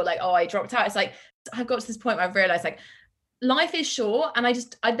 or like, you're like, oh, I dropped out. It's like, I've got to this point where I've realized like life is short, and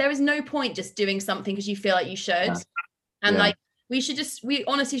there is no point just doing something because you feel like you should. Yeah. And like, we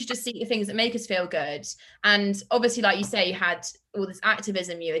honestly should just seek the things that make us feel good. And obviously, like you say, you had all this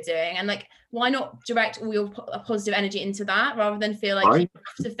activism you were doing, and like, why not direct all your positive energy into that rather than feel like you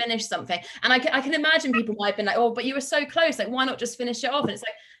have to finish something? And I can imagine people might have been like, oh, but you were so close, like why not just finish it off? And it's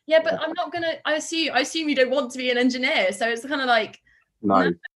like, yeah, but I'm not gonna, I assume you don't want to be an engineer. So it's kind of like,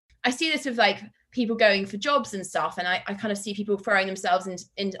 no. I see this with like people going for jobs and stuff, and I kind of see people throwing themselves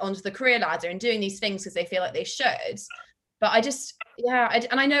onto the career ladder and doing these things because they feel like they should. But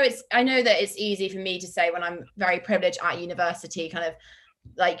I know that it's easy for me to say when I'm very privileged at university, kind of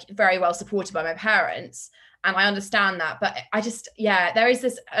like very well supported by my parents, and I understand that. But I just, there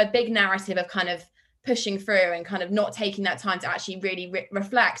is a big narrative of kind of pushing through and kind of not taking that time to actually really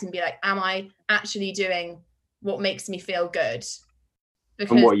reflect and be like, am I actually doing what makes me feel good?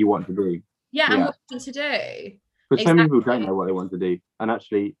 Because, and what you want to do. And what you want to do. But some people don't know what they want to do, and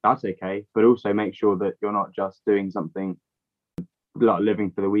actually that's okay. But also make sure that you're not just doing something like living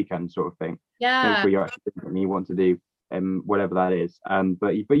for the weekend sort of thing. Make sure you're actually doing something you want to do, whatever that is.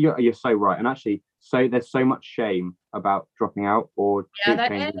 But you're so right. And actually, so there's so much shame about dropping out or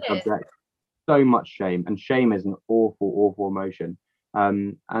changing subject. So much shame, and shame is an awful emotion.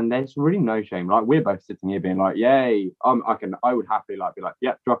 And there's really no shame. Like, we're both sitting here being like, yay, I would happily like be like,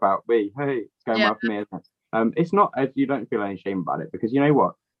 yeah, drop out, hey, it's going well for me, isn't it? It's not, you don't feel any shame about it, because you know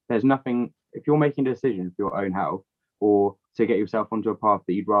what, there's nothing if you're making a decision for your own health or to get yourself onto a path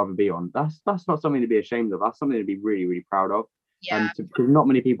that you'd rather be on, that's not something to be ashamed of. That's something to be really, really proud of. Because not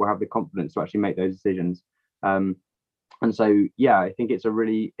many people have the confidence to actually make those decisions. And so, yeah, I think it's a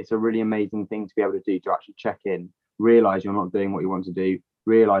really amazing thing to be able to do, to actually check in, realize you're not doing what you want to do,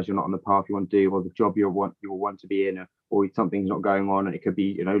 realize you're not on the path you want to do, or the job you want to be in, or something's not going on, and it could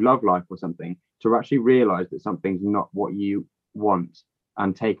be, love life or something. To actually realize that something's not what you want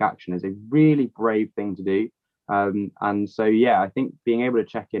and take action is a really brave thing to do. And so, yeah, I think being able to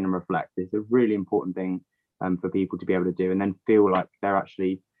check in and reflect is a really important thing for people to be able to do, and then feel like they're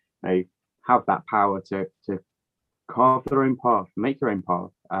actually, have that power to carve their own path, make their own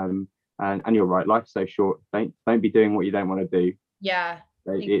path. And you're right, life's so short. Don't be doing what you don't want to do. Yeah,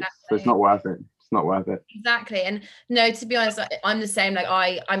 exactly. It's not worth it. It's not worth it. Exactly. And no, to be honest, I'm the same. Like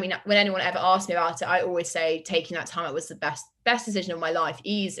I mean, when anyone ever asks me about it, I always say taking that time, it was the best decision of my life,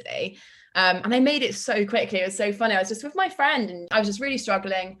 easily. And I made it so quickly. It was so funny. I was just with my friend and I was just really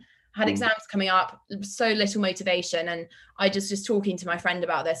struggling. I had exams coming up, so little motivation. And I just talking to my friend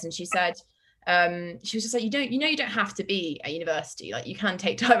about this, and she said, she was just like, you don't have to be at university, like you can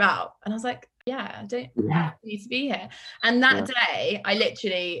take time out. And I was like, yeah, I don't need to be here. And that day I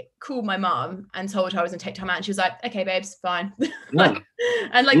literally called my mum and told her I was gonna take time out, and she was like, okay babes, fine. Again,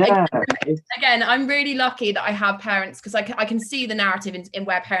 I'm really lucky that I have parents, because I can see the narrative in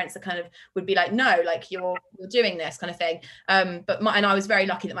where parents are kind of would be like, no, like you're doing this kind of thing. And I was very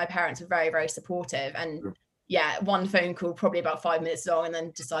lucky that my parents were very, very supportive. And one phone call probably about 5 minutes long, and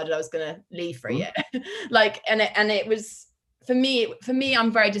then decided I was going to leave for a year. And it was, for me,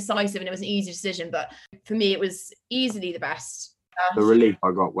 I'm very decisive, and it was an easy decision, but for me, it was easily the best. The relief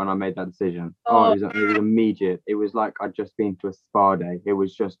I got when I made that decision. It was immediate. It was like I'd just been to a spa day. It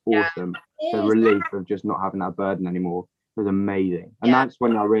was just awesome. The relief of just not having that burden anymore was amazing. And that's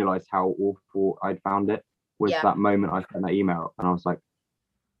when I realized how awful I'd found it, was that moment I sent that email, and I was like,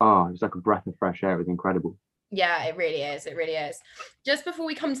 it was like a breath of fresh air. It was incredible. Yeah, it really is. It really is. Just before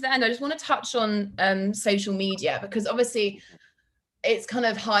we come to the end, I just want to touch on social media, because obviously it's kind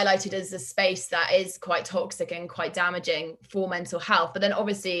of highlighted as a space that is quite toxic and quite damaging for mental health. But then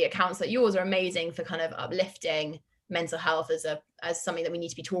obviously accounts like yours are amazing for kind of uplifting mental health as something that we need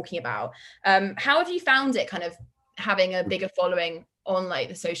to be talking about. How have you found it kind of having a bigger following on like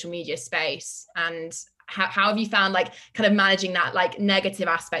the social media space, and how have you found like kind of managing that like negative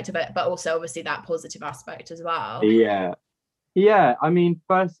aspect of it, but also obviously that positive aspect as well? Yeah. I mean,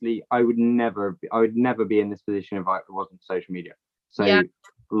 firstly, I would never be in this position if it wasn't social media. So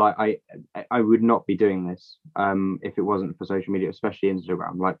like I would not be doing this if it wasn't for social media, especially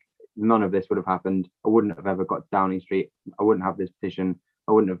Instagram. Like none of this would have happened. I wouldn't have ever got Downing Street. I wouldn't have this petition.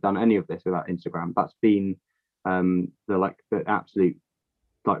 I wouldn't have done any of this without Instagram. That's been the absolute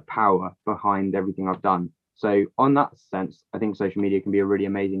like power behind everything I've done. So on that sense, I think social media can be a really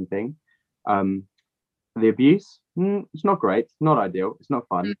amazing thing. The abuse, it's not great, it's not ideal, it's not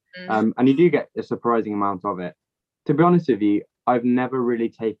fun. And you do get a surprising amount of it. To be honest with you, I've never really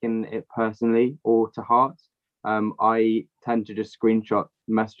taken it personally or to heart. I tend to just screenshot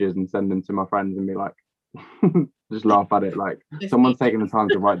messages and send them to my friends and be like, just laugh at it, like someone's taking the time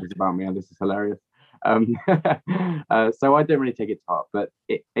to write this about me and this is hilarious. So I don't really take it to heart, but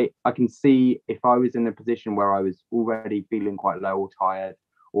I can see if I was in a position where I was already feeling quite low or tired,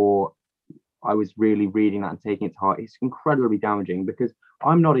 or I was really reading that and taking it to heart, it's incredibly damaging, because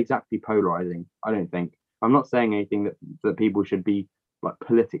I'm not exactly polarizing. I don't think I'm not saying anything that people should be like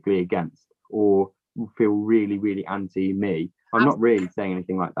politically against or feel really, really anti me. I'm not really saying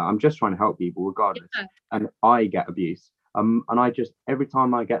anything like that. I'm just trying to help people regardless. And I get abuse. And I just, every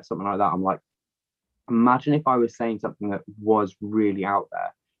time I get something like that, I'm like, imagine if I was saying something that was really out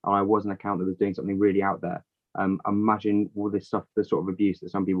there, and I was an account that was doing something really out there. Imagine all this stuff, the sort of abuse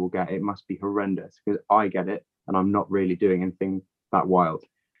that some people get. It must be horrendous, because I get it and I'm not really doing anything that wild.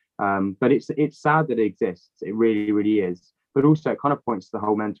 But it's sad that it exists. It really, really is. But also it kind of points to the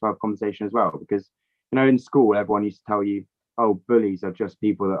whole mental health conversation as well, because in school everyone used to tell you, oh, bullies are just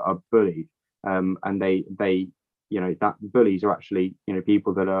people that are bullied, and they that bullies are actually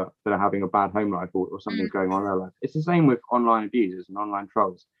people that are having a bad home life or something's going on in their life. It's the same with online abusers and online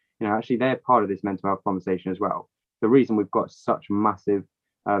trolls. Actually they're part of this mental health conversation as well. The reason we've got such massive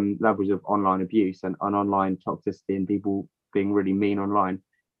levels of online abuse and online toxicity and people being really mean online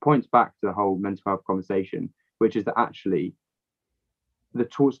points back to the whole mental health conversation, which is that actually the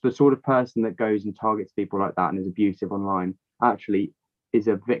sort of person that goes and targets people like that and is abusive online actually is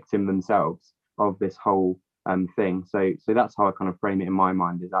a victim themselves of this whole thing. So that's how I kind of frame it in my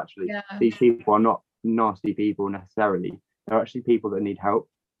mind, is actually these people are not nasty people necessarily. They're actually people that need help,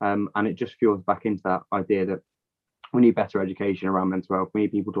 And it just fuels back into that idea that we need better education around mental health. We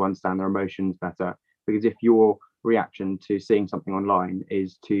need people to understand their emotions better, because if your reaction to seeing something online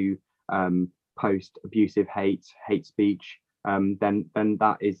is to post abusive hate speech, then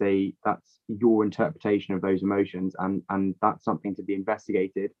that's your interpretation of those emotions, and that's something to be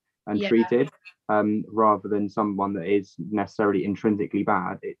investigated and treated, rather than someone that is necessarily intrinsically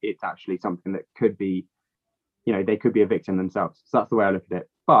bad. It's actually something that could be, they could be a victim themselves. So that's the way I look at it.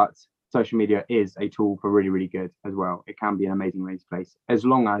 But social media is a tool for really, really good as well. It can be an amazing place as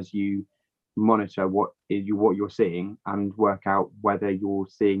long as you monitor what you're seeing and work out whether you're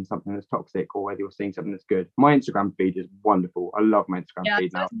seeing something that's toxic or whether you're seeing something that's good. My Instagram feed is wonderful. I love my Instagram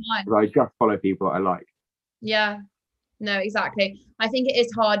feed now. I just follow people that I like. Yeah, no, exactly. I think it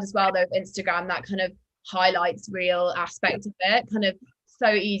is hard as well though, Instagram, that kind of highlights real aspect of it, kind of so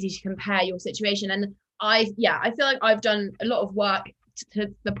easy to compare your situation. And I feel like I've done a lot of work to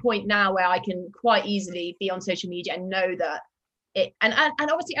the point now where I can quite easily be on social media and know that it, and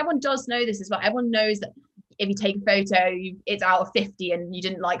obviously everyone does know this as well. Everyone knows that if you take a photo, it's out of 50 and you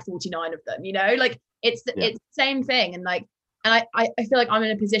didn't like 49 of them, like it's the same thing. And like, and I feel like I'm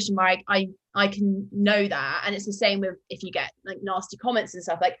in a position where I can know that. And it's the same with if you get like nasty comments and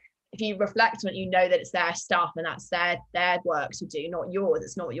stuff, like if you reflect on it, that it's their stuff and that's their work to do, not yours.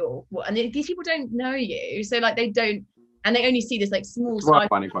 It's not your, and these people don't know you, so like they don't, and they only see this like small side.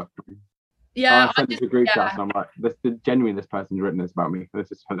 I sent it to group chats and I'm like, genuinely, this person's written this about me.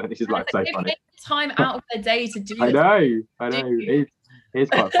 This is like so funny. Take time out of their day to do this. I know.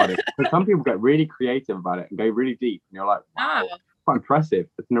 It's quite funny. But some people get really creative about it and go really deep, and you're like, wow, quite impressive.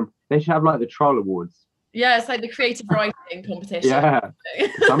 They should have like the troll awards. Yeah, it's like the creative writing competition. Yeah,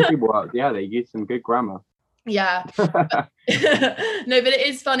 some people they use some good grammar. Yeah. No, but it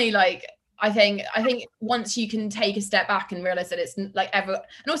is funny. Like I think once you can take a step back and realize that it's like and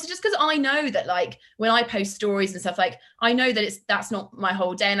also just because I know that like when I post stories and stuff, like I know that that's not my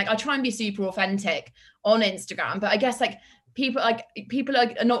whole day, and like I try and be super authentic on Instagram, but I guess like people are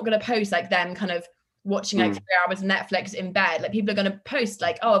not going to post like them kind of watching like 3 hours of Netflix in bed. Like people are going to post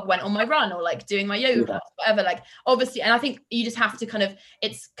like, oh, I went on my run, or like doing my yoga class, whatever. Like obviously, and I think you just have to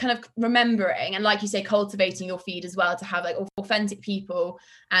it's kind of remembering, and like you say, cultivating your feed as well to have like authentic people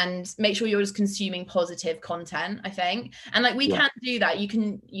and make sure you're just consuming positive content, I think. And like we can do that. You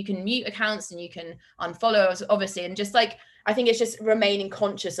can mute accounts and you can unfollow us, obviously, and just like I think it's just remaining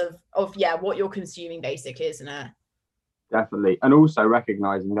conscious of what you're consuming basically, isn't it? Definitely. And also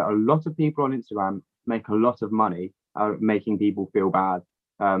recognizing that a lot of people on Instagram make a lot of money making people feel bad.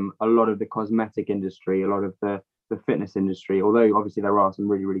 A lot of the cosmetic industry, a lot of the fitness industry, although obviously there are some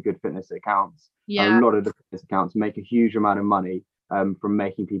really, really good fitness accounts, a lot of the fitness accounts make a huge amount of money from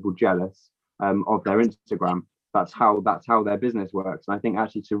making people jealous of their Instagram. That's how their business works. And I think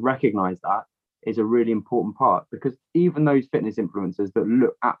actually to recognize that is a really important part, because even those fitness influencers that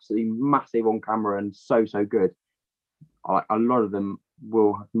look absolutely massive on camera and so good, a lot of them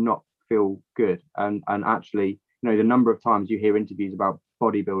will not feel good, and actually the number of times you hear interviews about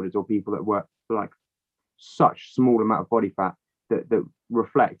bodybuilders or people that work for like such small amount of body fat that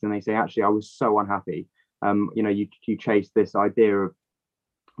reflect and they say, actually I was so unhappy. You chase this idea of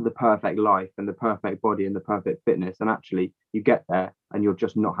the perfect life and the perfect body and the perfect fitness, and actually you get there and you're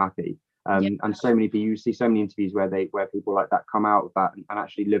just not happy. And so many people, you see so many interviews where people like that come out of that and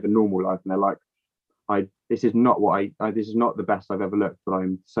actually live a normal life, and they're like, this is not the best I've ever looked, but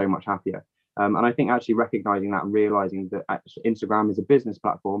I'm so much happier. And I think actually recognizing that and realizing that Instagram is a business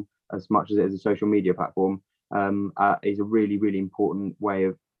platform as much as it is a social media platform is a really, really important way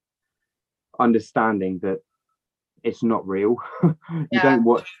of understanding that it's not real. You don't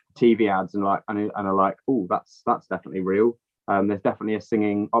watch TV ads and are like, oh, that's definitely real. There's definitely a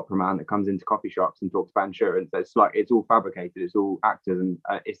singing opera man that comes into coffee shops and talks about insurance. It's all fabricated, it's all actors, and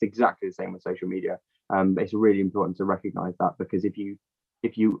it's exactly the same with social media. It's really important to recognize that, because if you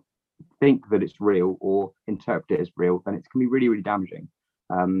think that it's real or interpret it as real, then it can be really, really damaging.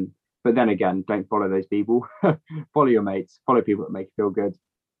 But then again, don't follow those people. Follow your mates, follow people that make you feel good.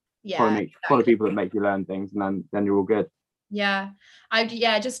 Follow people that make you learn things, and then you're all good.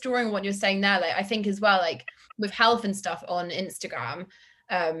 Just drawing on what you're saying there, like I think as well, like with health and stuff on Instagram,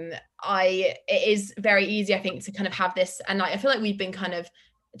 it is very easy, I think, to kind of have this, and like I feel like we've been kind of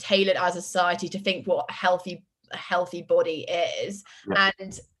tailored as a society to think what a healthy body is.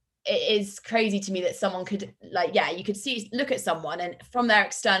 And it is crazy to me that someone could you could look at someone and from their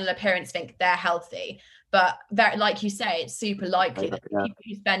external appearance think they're healthy, but like you say, it's super likely that people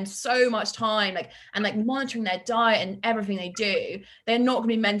who spend so much time monitoring their diet and everything they do, they're not going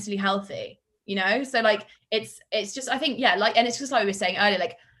to be mentally healthy, so like it's just, I think, and it's just like we were saying earlier,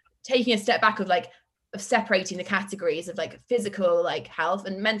 like taking a step back of like of separating the categories of like physical like health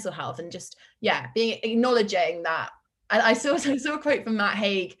and mental health, and just being acknowledging that. And I saw a quote from Matt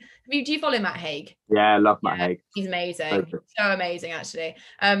Haig. Do you follow Matt Haig? Yeah, I love Matt Haig. He's amazing. So amazing, actually.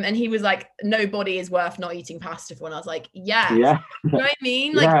 And he was like, no body is worth not eating pasta for. And I was like, yeah. You know what I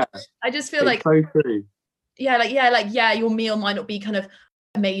mean? Like, I just feel like so true. Your meal might not be kind of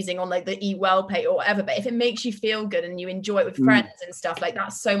amazing on like the Eat Well page or whatever, but if it makes you feel good and you enjoy it with friends and stuff, like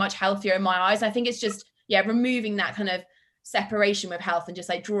that's so much healthier in my eyes. I think it's just removing that kind of separation with health and just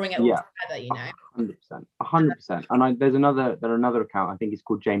like drawing it all together, you know. 100%. And there's another account, I think it's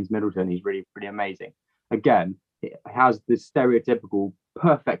called James Middleton. He's really pretty amazing. Again, it has this stereotypical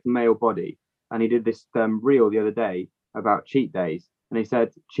perfect male body, and he did this reel the other day about cheat days, and he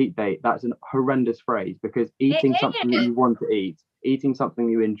said cheat day, that's a horrendous phrase, because eating something that you want to eat, eating something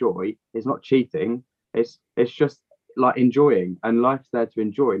you enjoy is not cheating. It's just like enjoying, and life's there to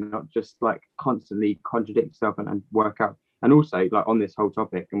enjoy, not just like constantly contradict yourself and work out. And also, like, on this whole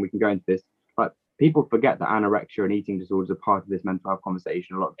topic, and we can go into this, like, people forget that anorexia and eating disorders are part of this mental health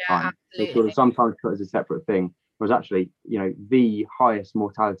conversation a lot of the time. It's sort of sometimes put as a separate thing, whereas actually, you know, the highest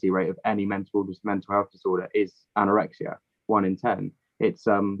mortality rate of any mental health disorder is anorexia, 1 in 10. It's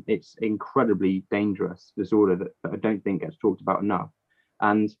incredibly dangerous disorder that I don't think gets talked about enough.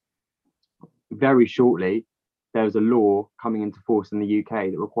 And very shortly, there's a law coming into force in the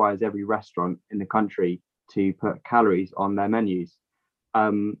UK that requires every restaurant in the country to put calories on their menus.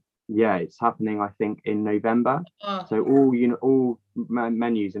 It's happening, I think, in November. So all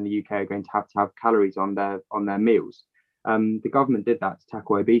menus in the UK are going to have calories on their meals. The government did that to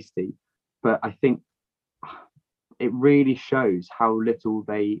tackle obesity, but I think it really shows how little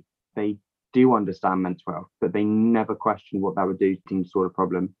they do understand mental health, that they never questioned what that would do to the sort of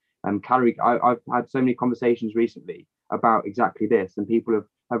problem. I've had so many conversations recently about exactly this, and people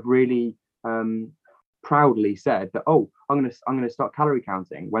have really proudly said that, I'm gonna start calorie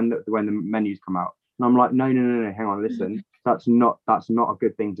counting when the menus come out. And I'm like, no, hang on, listen, that's not a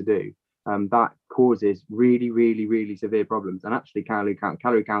good thing to do. That causes really, really, really severe problems. And actually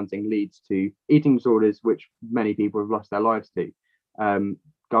calorie counting leads to eating disorders, which many people have lost their lives to.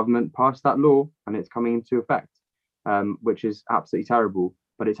 Government passed that law and it's coming into effect, which is absolutely terrible,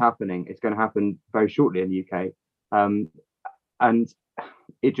 but it's happening. It's going to happen very shortly in the UK. And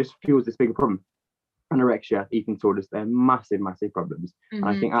it just fuels this bigger problem. Anorexia, eating disorders, they're massive problems. And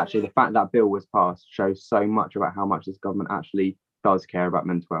I think actually the fact that bill was passed shows so much about how much this government actually does care about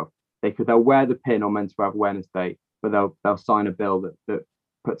mental health. They'll wear the pin on Mental Health Awareness Day, but they'll sign a bill that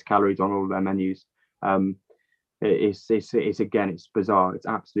puts calories on all their menus. It's bizarre. It's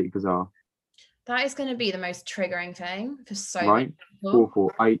absolutely bizarre. That is going to be the most triggering thing for so many people.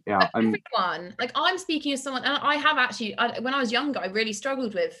 Awful. Everyone. Like, I'm speaking as someone, and I have actually, when I was younger, I really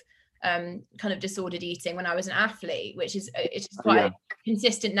struggled with kind of disordered eating when I was an athlete, which is quite a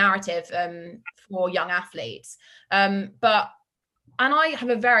consistent narrative for young athletes. But I have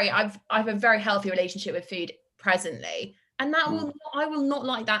a very healthy relationship with food presently, and I will not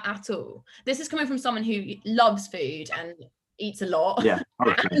like that at all. This is coming from someone who loves food and eats a lot,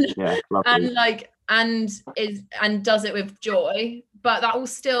 and does it with joy, but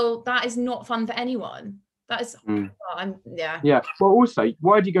that is not fun for anyone. That is well, also,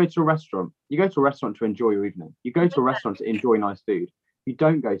 why do you go to a restaurant? You go to a restaurant to enjoy your evening. You go to a restaurant to enjoy nice food. You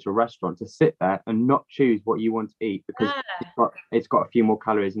don't go to a restaurant to sit there and not choose what you want to eat because it's got a few more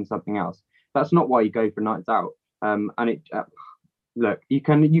calories than something else. That's not why you go for nights out. Look, you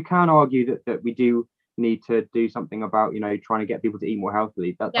can argue that we do need to do something about, you know, trying to get people to eat more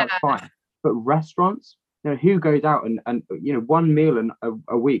healthily. That's fine. But restaurants, you know, who goes out and you know, one meal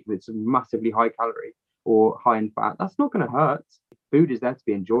a week that's massively high calorie or high in fat, that's not going to hurt. Food is there to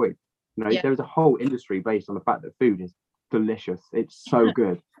be enjoyed. You know, there's a whole industry based on the fact that food is delicious. It's so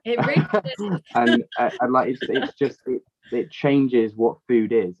good. It really is. and like it changes what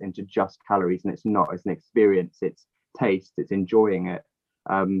food is into just calories, and it's not. It's an experience. It's taste. It's enjoying it.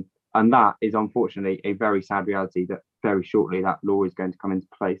 And that is unfortunately a very sad reality that very shortly that law is going to come into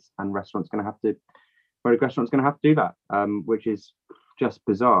place, and restaurants going to have to do that, which is just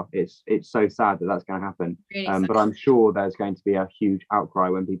bizarre. It's so sad that that's going to happen. Really but I'm sure there's going to be a huge outcry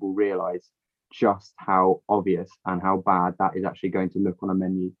when people realise just how obvious and how bad that is actually going to look on a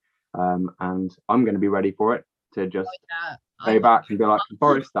menu. And I'm going to be ready for it to just go back and be like,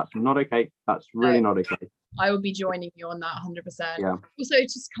 Boris, that's not okay. That's really not okay. I will be joining you on that 100%. Yeah. Also,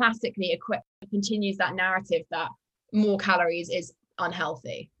 just classically, it continues that narrative that more calories is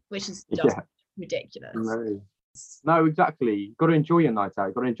unhealthy, which is just ridiculous. No, exactly. You've got to enjoy your night out.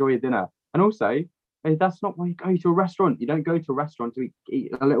 You've got to enjoy your dinner. And also, That's not why you go to a restaurant. You don't go to a restaurant to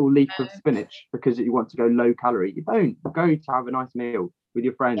eat a little leaf of spinach because you want to go low calorie. You don't. You go to have a nice meal with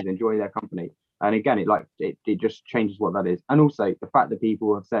your friends, enjoy their company. And again, it just changes what that is. And also the fact that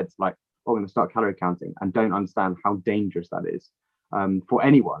people have said like, oh, I'm going to start calorie counting and don't understand how dangerous that is for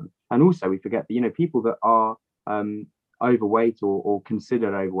anyone. And also we forget that, people that are overweight or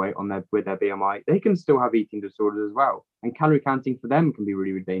considered overweight with their BMI, they can still have eating disorders as well. And calorie counting for them can be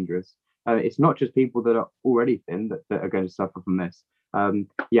really, really dangerous. It's not just people that are already thin that are going to suffer from this.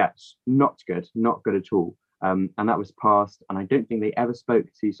 It's not good at all. And that was passed. And I don't think they ever spoke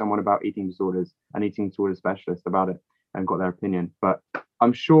to someone about eating disorders, an eating disorder specialist about it, and got their opinion. But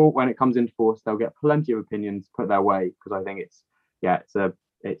I'm sure when it comes into force, they'll get plenty of opinions put their way, because I think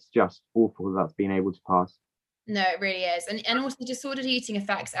it's just awful that's been able to pass. No, it really is. And also disordered eating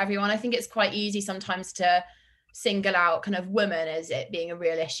affects everyone. I think it's quite easy sometimes to single out kind of women as it being a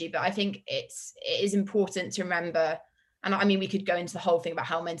real issue, but I think it is important to remember, and I mean we could go into the whole thing about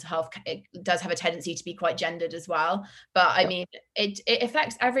how mental health, it does have a tendency to be quite gendered as well, but I mean it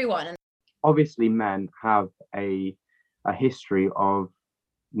affects everyone. And obviously men have a history of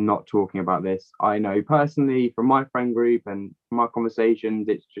not talking about this. I know personally from my friend group and from my conversations,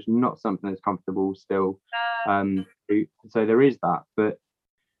 it's just not something that's comfortable still. So there is that, but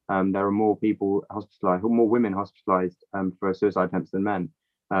there are more people hospitalized, or more women hospitalized for suicide attempts than men.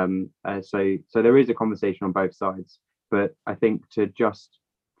 So there is a conversation on both sides, but I think to just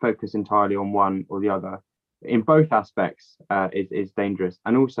focus entirely on one or the other in both aspects is dangerous.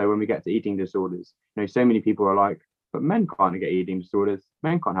 And also when we get to eating disorders, so many people are like, but men can't get eating disorders.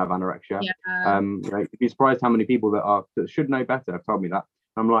 Men can't have anorexia. Yeah. You'd be surprised how many people that should know better have told me that.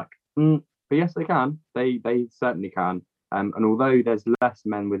 I'm like, but yes, they can. They certainly can. And although there's less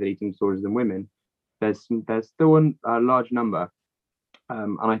men with eating disorders than women, there's still a large number.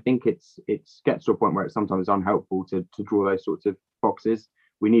 And I think it gets to a point where it's sometimes unhelpful to draw those sorts of boxes.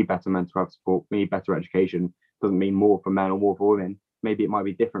 We need better mental health support. We need better education. Doesn't mean more for men or more for women. Maybe it might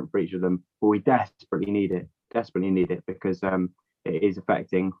be different for each of them, but we desperately need it because it is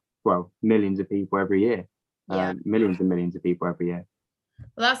affecting, millions of people every year. Millions and millions of people every year.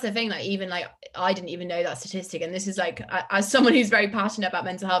 Well, that's the thing, like even like I didn't even know that statistic, and this is like as someone who's very passionate about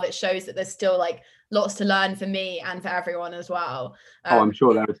mental health, it shows that there's still like lots to learn for me and for everyone as well. I'm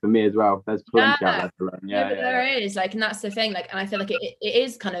sure there is for me as well. There's plenty out there to learn. There is, like, and that's the thing, like, and I feel like it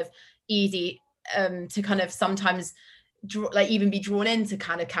is kind of easy to kind of sometimes even be drawn into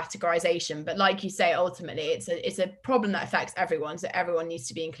kind of categorization, but like you say, ultimately it's a problem that affects everyone, so everyone needs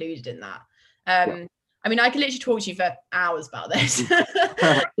to be included in that. I mean, I could literally talk to you for hours about this.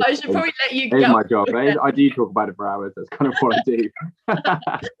 I should probably let you go. It's my job. I do talk about it for hours. That's kind of what I do.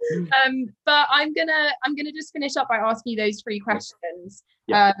 But I'm gonna just finish up by asking you those 3 questions,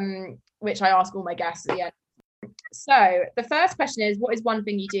 which I ask all my guests at the end. So the first question is, what is one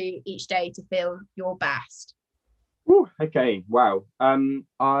thing you do each day to feel your best? Ooh, okay. Wow.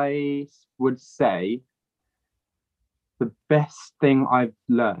 I would say the best thing I've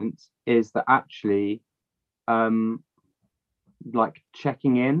learned is that actually like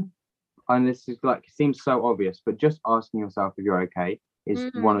checking in, and this is like seems so obvious, but just asking yourself if you're okay is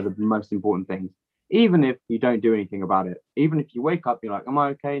one of the most important things. Even if you don't do anything about it, even if you wake up, you're like, am I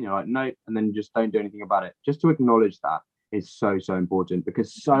okay? And you're like, no, and then just don't do anything about it. Just to acknowledge that is so important,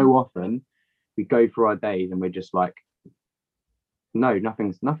 because so often we go through our days and we're just like, no,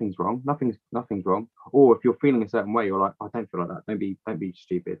 nothing's wrong. Nothing's wrong. Or if you're feeling a certain way, you're like, I don't feel like that. Don't be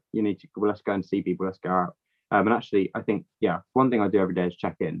stupid. You need to, let's go and see people. Let's go out. And actually, I think, one thing I do every day is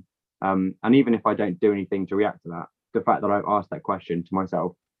check in. And even if I don't do anything to react to that, the fact that I've asked that question to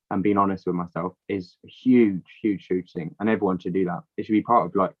myself and being honest with myself is a huge, huge, huge thing. And everyone should do that. It should be part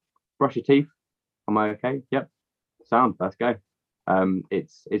of, like, brush your teeth. Am I okay? Yep. Sound. Let's go.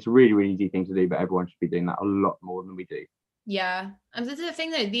 It's a really, really easy thing to do, but everyone should be doing that a lot more than we do. Yeah, and this is the thing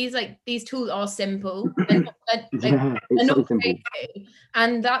though, these tools are simple. They're so simple. Crazy.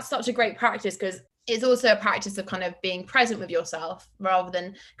 And that's such a great practice, because it's also a practice of kind of being present with yourself, rather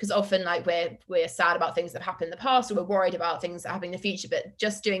than, because often like we're sad about things that happened in the past, or we're worried about things that happen in the future, but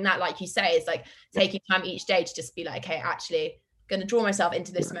just doing that, like you say, is like taking time each day to just be like, okay, actually I'm going to draw myself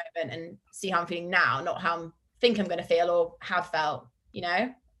into this moment and see how I'm feeling now, not how I think I'm going to feel or have felt,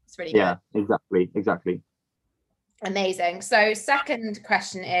 it's really good. Exactly. Amazing. So second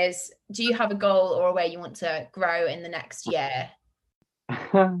question is, do you have a goal or a way you want to grow in the next year?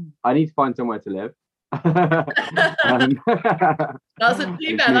 I need to find somewhere to live. That's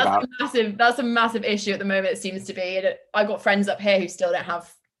a massive issue at the moment, it seems to be. I've got friends up here who still don't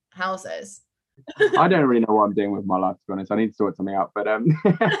have houses. I don't really know what I'm doing with my life, to be honest. I need to sort something out. But I'm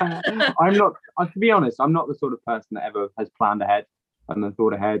not, to be honest, I'm not the sort of person that ever has planned ahead and then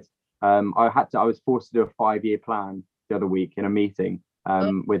thought ahead. I was forced to do a 5-year plan the other week in a meeting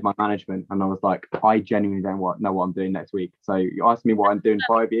with my management, and I was like, I genuinely don't know what I'm doing next week. So you asked me what I'm doing in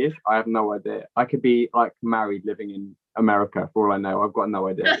 5 years, I have no idea. I could be like married, living in America for all I know. I've got no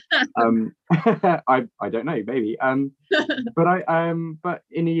idea. I don't know, maybe. But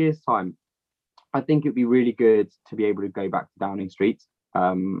in a year's time, I think it'd be really good to be able to go back to Downing Street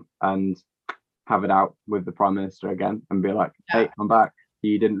and have it out with the Prime Minister again and be like, hey, I'm back.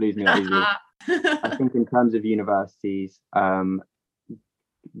 You didn't lose me that easily. I think in terms of universities, having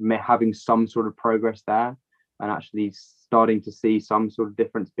some sort of progress there and actually starting to see some sort of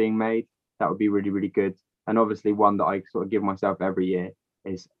difference being made, that would be really, really good. And obviously one that I sort of give myself every year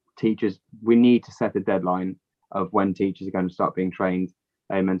is teachers. We need to set a deadline of when teachers are going to start being trained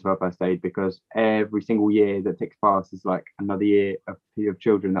in mental health first aid, because every single year that ticks past is like another year of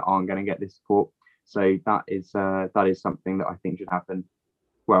children that aren't going to get this support. So that is something that I think should happen.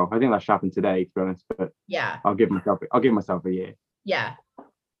 Well, I think that should happen today, to be honest. But yeah, I'll give myself a year. Yeah.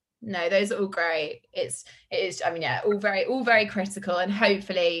 No, those are all great. It is. I mean, yeah, all very critical, and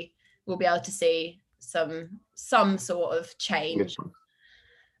hopefully we'll be able to see some sort of change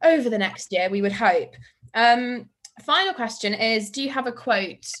over the next year. We would hope. Final question is: do you have a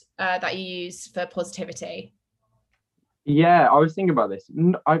quote that you use for positivity? Yeah, I was thinking about this.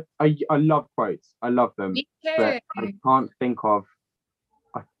 I love quotes. I love them. Me too. But I can't think of.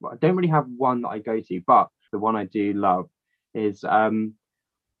 I don't really have one that I go to, but the one I do love is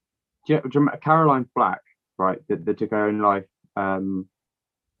Caroline Flack, right? That took her own life. Was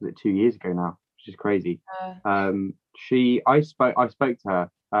it 2 years ago now? Which is crazy. I spoke to her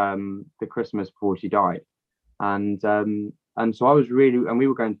the Christmas before she died, and so I was we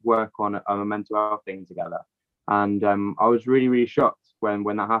were going to work on a mental health thing together, and I was really, really shocked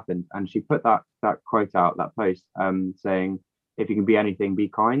when that happened, and she put that quote out, that post, saying, if you can be anything, be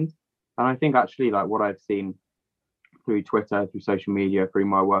kind. And I think actually, like, what I've seen through Twitter, through social media, through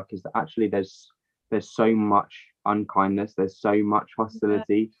my work, is that actually there's so much unkindness, there's so much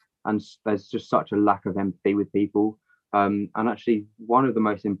hostility, and there's just such a lack of empathy with people. And actually, one of the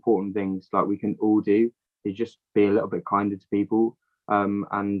most important things like we can all do is just be a little bit kinder to people.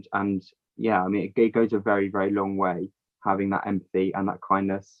 And yeah, I mean, it goes a very, very long way, having that empathy and that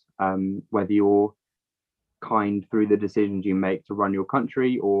kindness, whether you're kind through the decisions you make to run your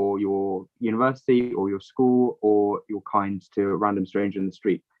country or your university or your school, or you're kind to a random stranger in the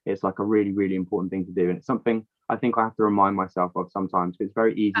street. It's like a really, really important thing to do, and it's something I think I have to remind myself of sometimes. It's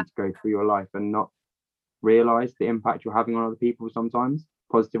very easy to go through your life and not realize the impact you're having on other people, sometimes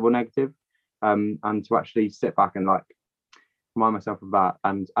positive or negative, and to actually sit back and like remind myself of that,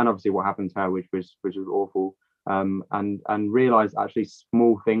 and obviously what happened to her, which was awful, and realize actually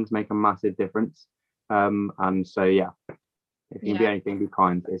small things make a massive difference. And so yeah, if you can be anything, be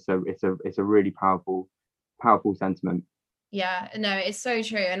kind. It's a really powerful sentiment. Yeah, no, it's so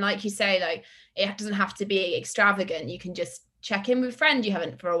true. And like you say, like, it doesn't have to be extravagant. You can just check in with a friend you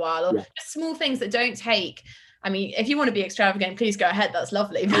haven't for a while, or just small things that don't take. I mean, if you want to be extravagant, please go ahead. That's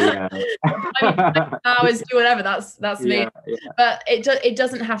lovely. But, hours, do whatever. That's me. Yeah. But it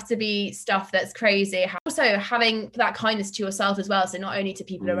doesn't have to be stuff that's crazy. Also, having that kindness to yourself as well. So not only to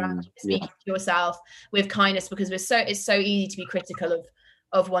people around you, speaking to yourself with kindness, because it's so easy to be critical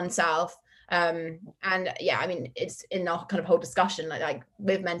of oneself. And yeah, I mean, it's in our kind of whole discussion, like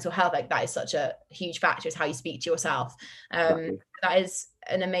with mental health, like that is such a huge factor, is how you speak to yourself. That is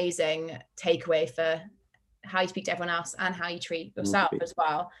an amazing takeaway for how you speak to everyone else and how you treat yourself as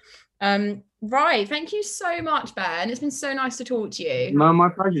well. Right, thank you so much, Ben. It's been so nice to talk to you. No, my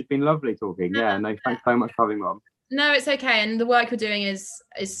pleasure. It's been lovely talking. Yeah, no, thanks so much for having me on. No, it's okay, and the work you're doing is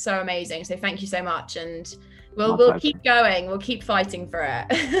so amazing, so thank you so much, and we'll keep going, we'll keep fighting for it.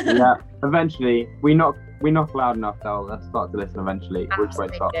 Yeah, eventually we knock loud enough, they'll start to listen eventually.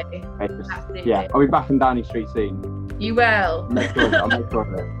 Absolutely. Yeah, I'll be back in Downing Street soon. You will. I'll make sure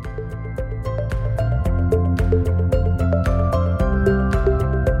of it.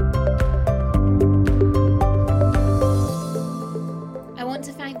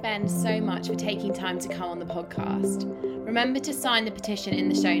 Ben so much for taking time to come on the podcast. Remember to sign the petition in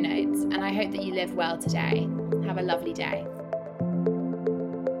the show notes, and I hope that you live well today. Have a lovely day.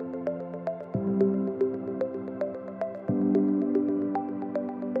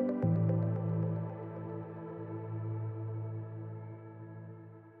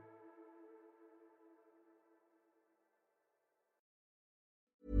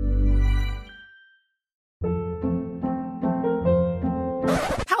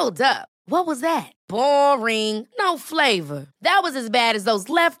 Hold up. What was that? Boring. No flavor. That was as bad as those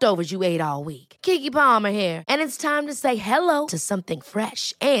leftovers you ate all week. Keke Palmer here, and it's time to say hello to something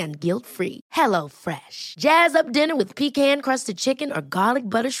fresh and guilt-free. Hello Fresh. Jazz up dinner with pecan-crusted chicken or garlic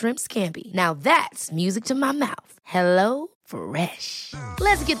butter shrimp scampi. Now that's music to my mouth. Hello Fresh.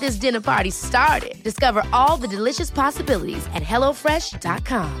 Let's get this dinner party started. Discover all the delicious possibilities at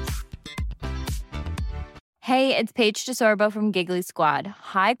HelloFresh.com. Hey, it's Paige DeSorbo from Giggly Squad.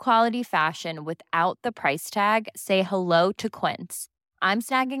 High quality fashion without the price tag. Say hello to Quince. I'm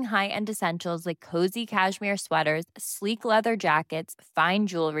snagging high-end essentials like cozy cashmere sweaters, sleek leather jackets, fine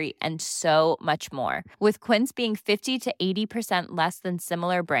jewelry, and so much more. With Quince being 50 to 80% less than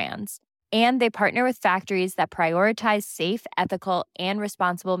similar brands. And they partner with factories that prioritize safe, ethical, and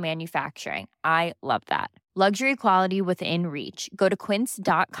responsible manufacturing. I love that. Luxury quality within reach. Go to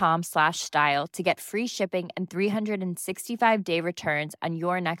quince.com/style to get free shipping and 365-day returns on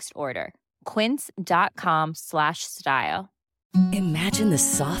your next order. Quince.com/style. Imagine the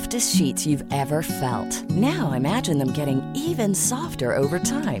softest sheets you've ever felt. Now imagine them getting even softer over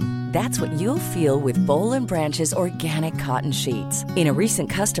time. That's what you'll feel with Boll & Branch's organic cotton sheets. In a recent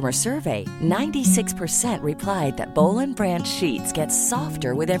customer survey, 96% replied that Boll & Branch sheets get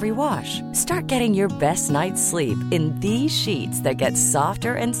softer with every wash. Start getting your best night's sleep in these sheets that get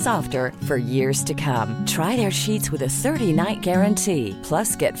softer and softer for years to come. Try their sheets with a 30-night guarantee.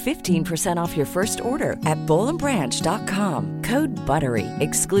 Plus, get 15% off your first order at bollandbranch.com. Code BUTTERY.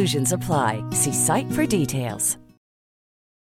 Exclusions apply. See site for details.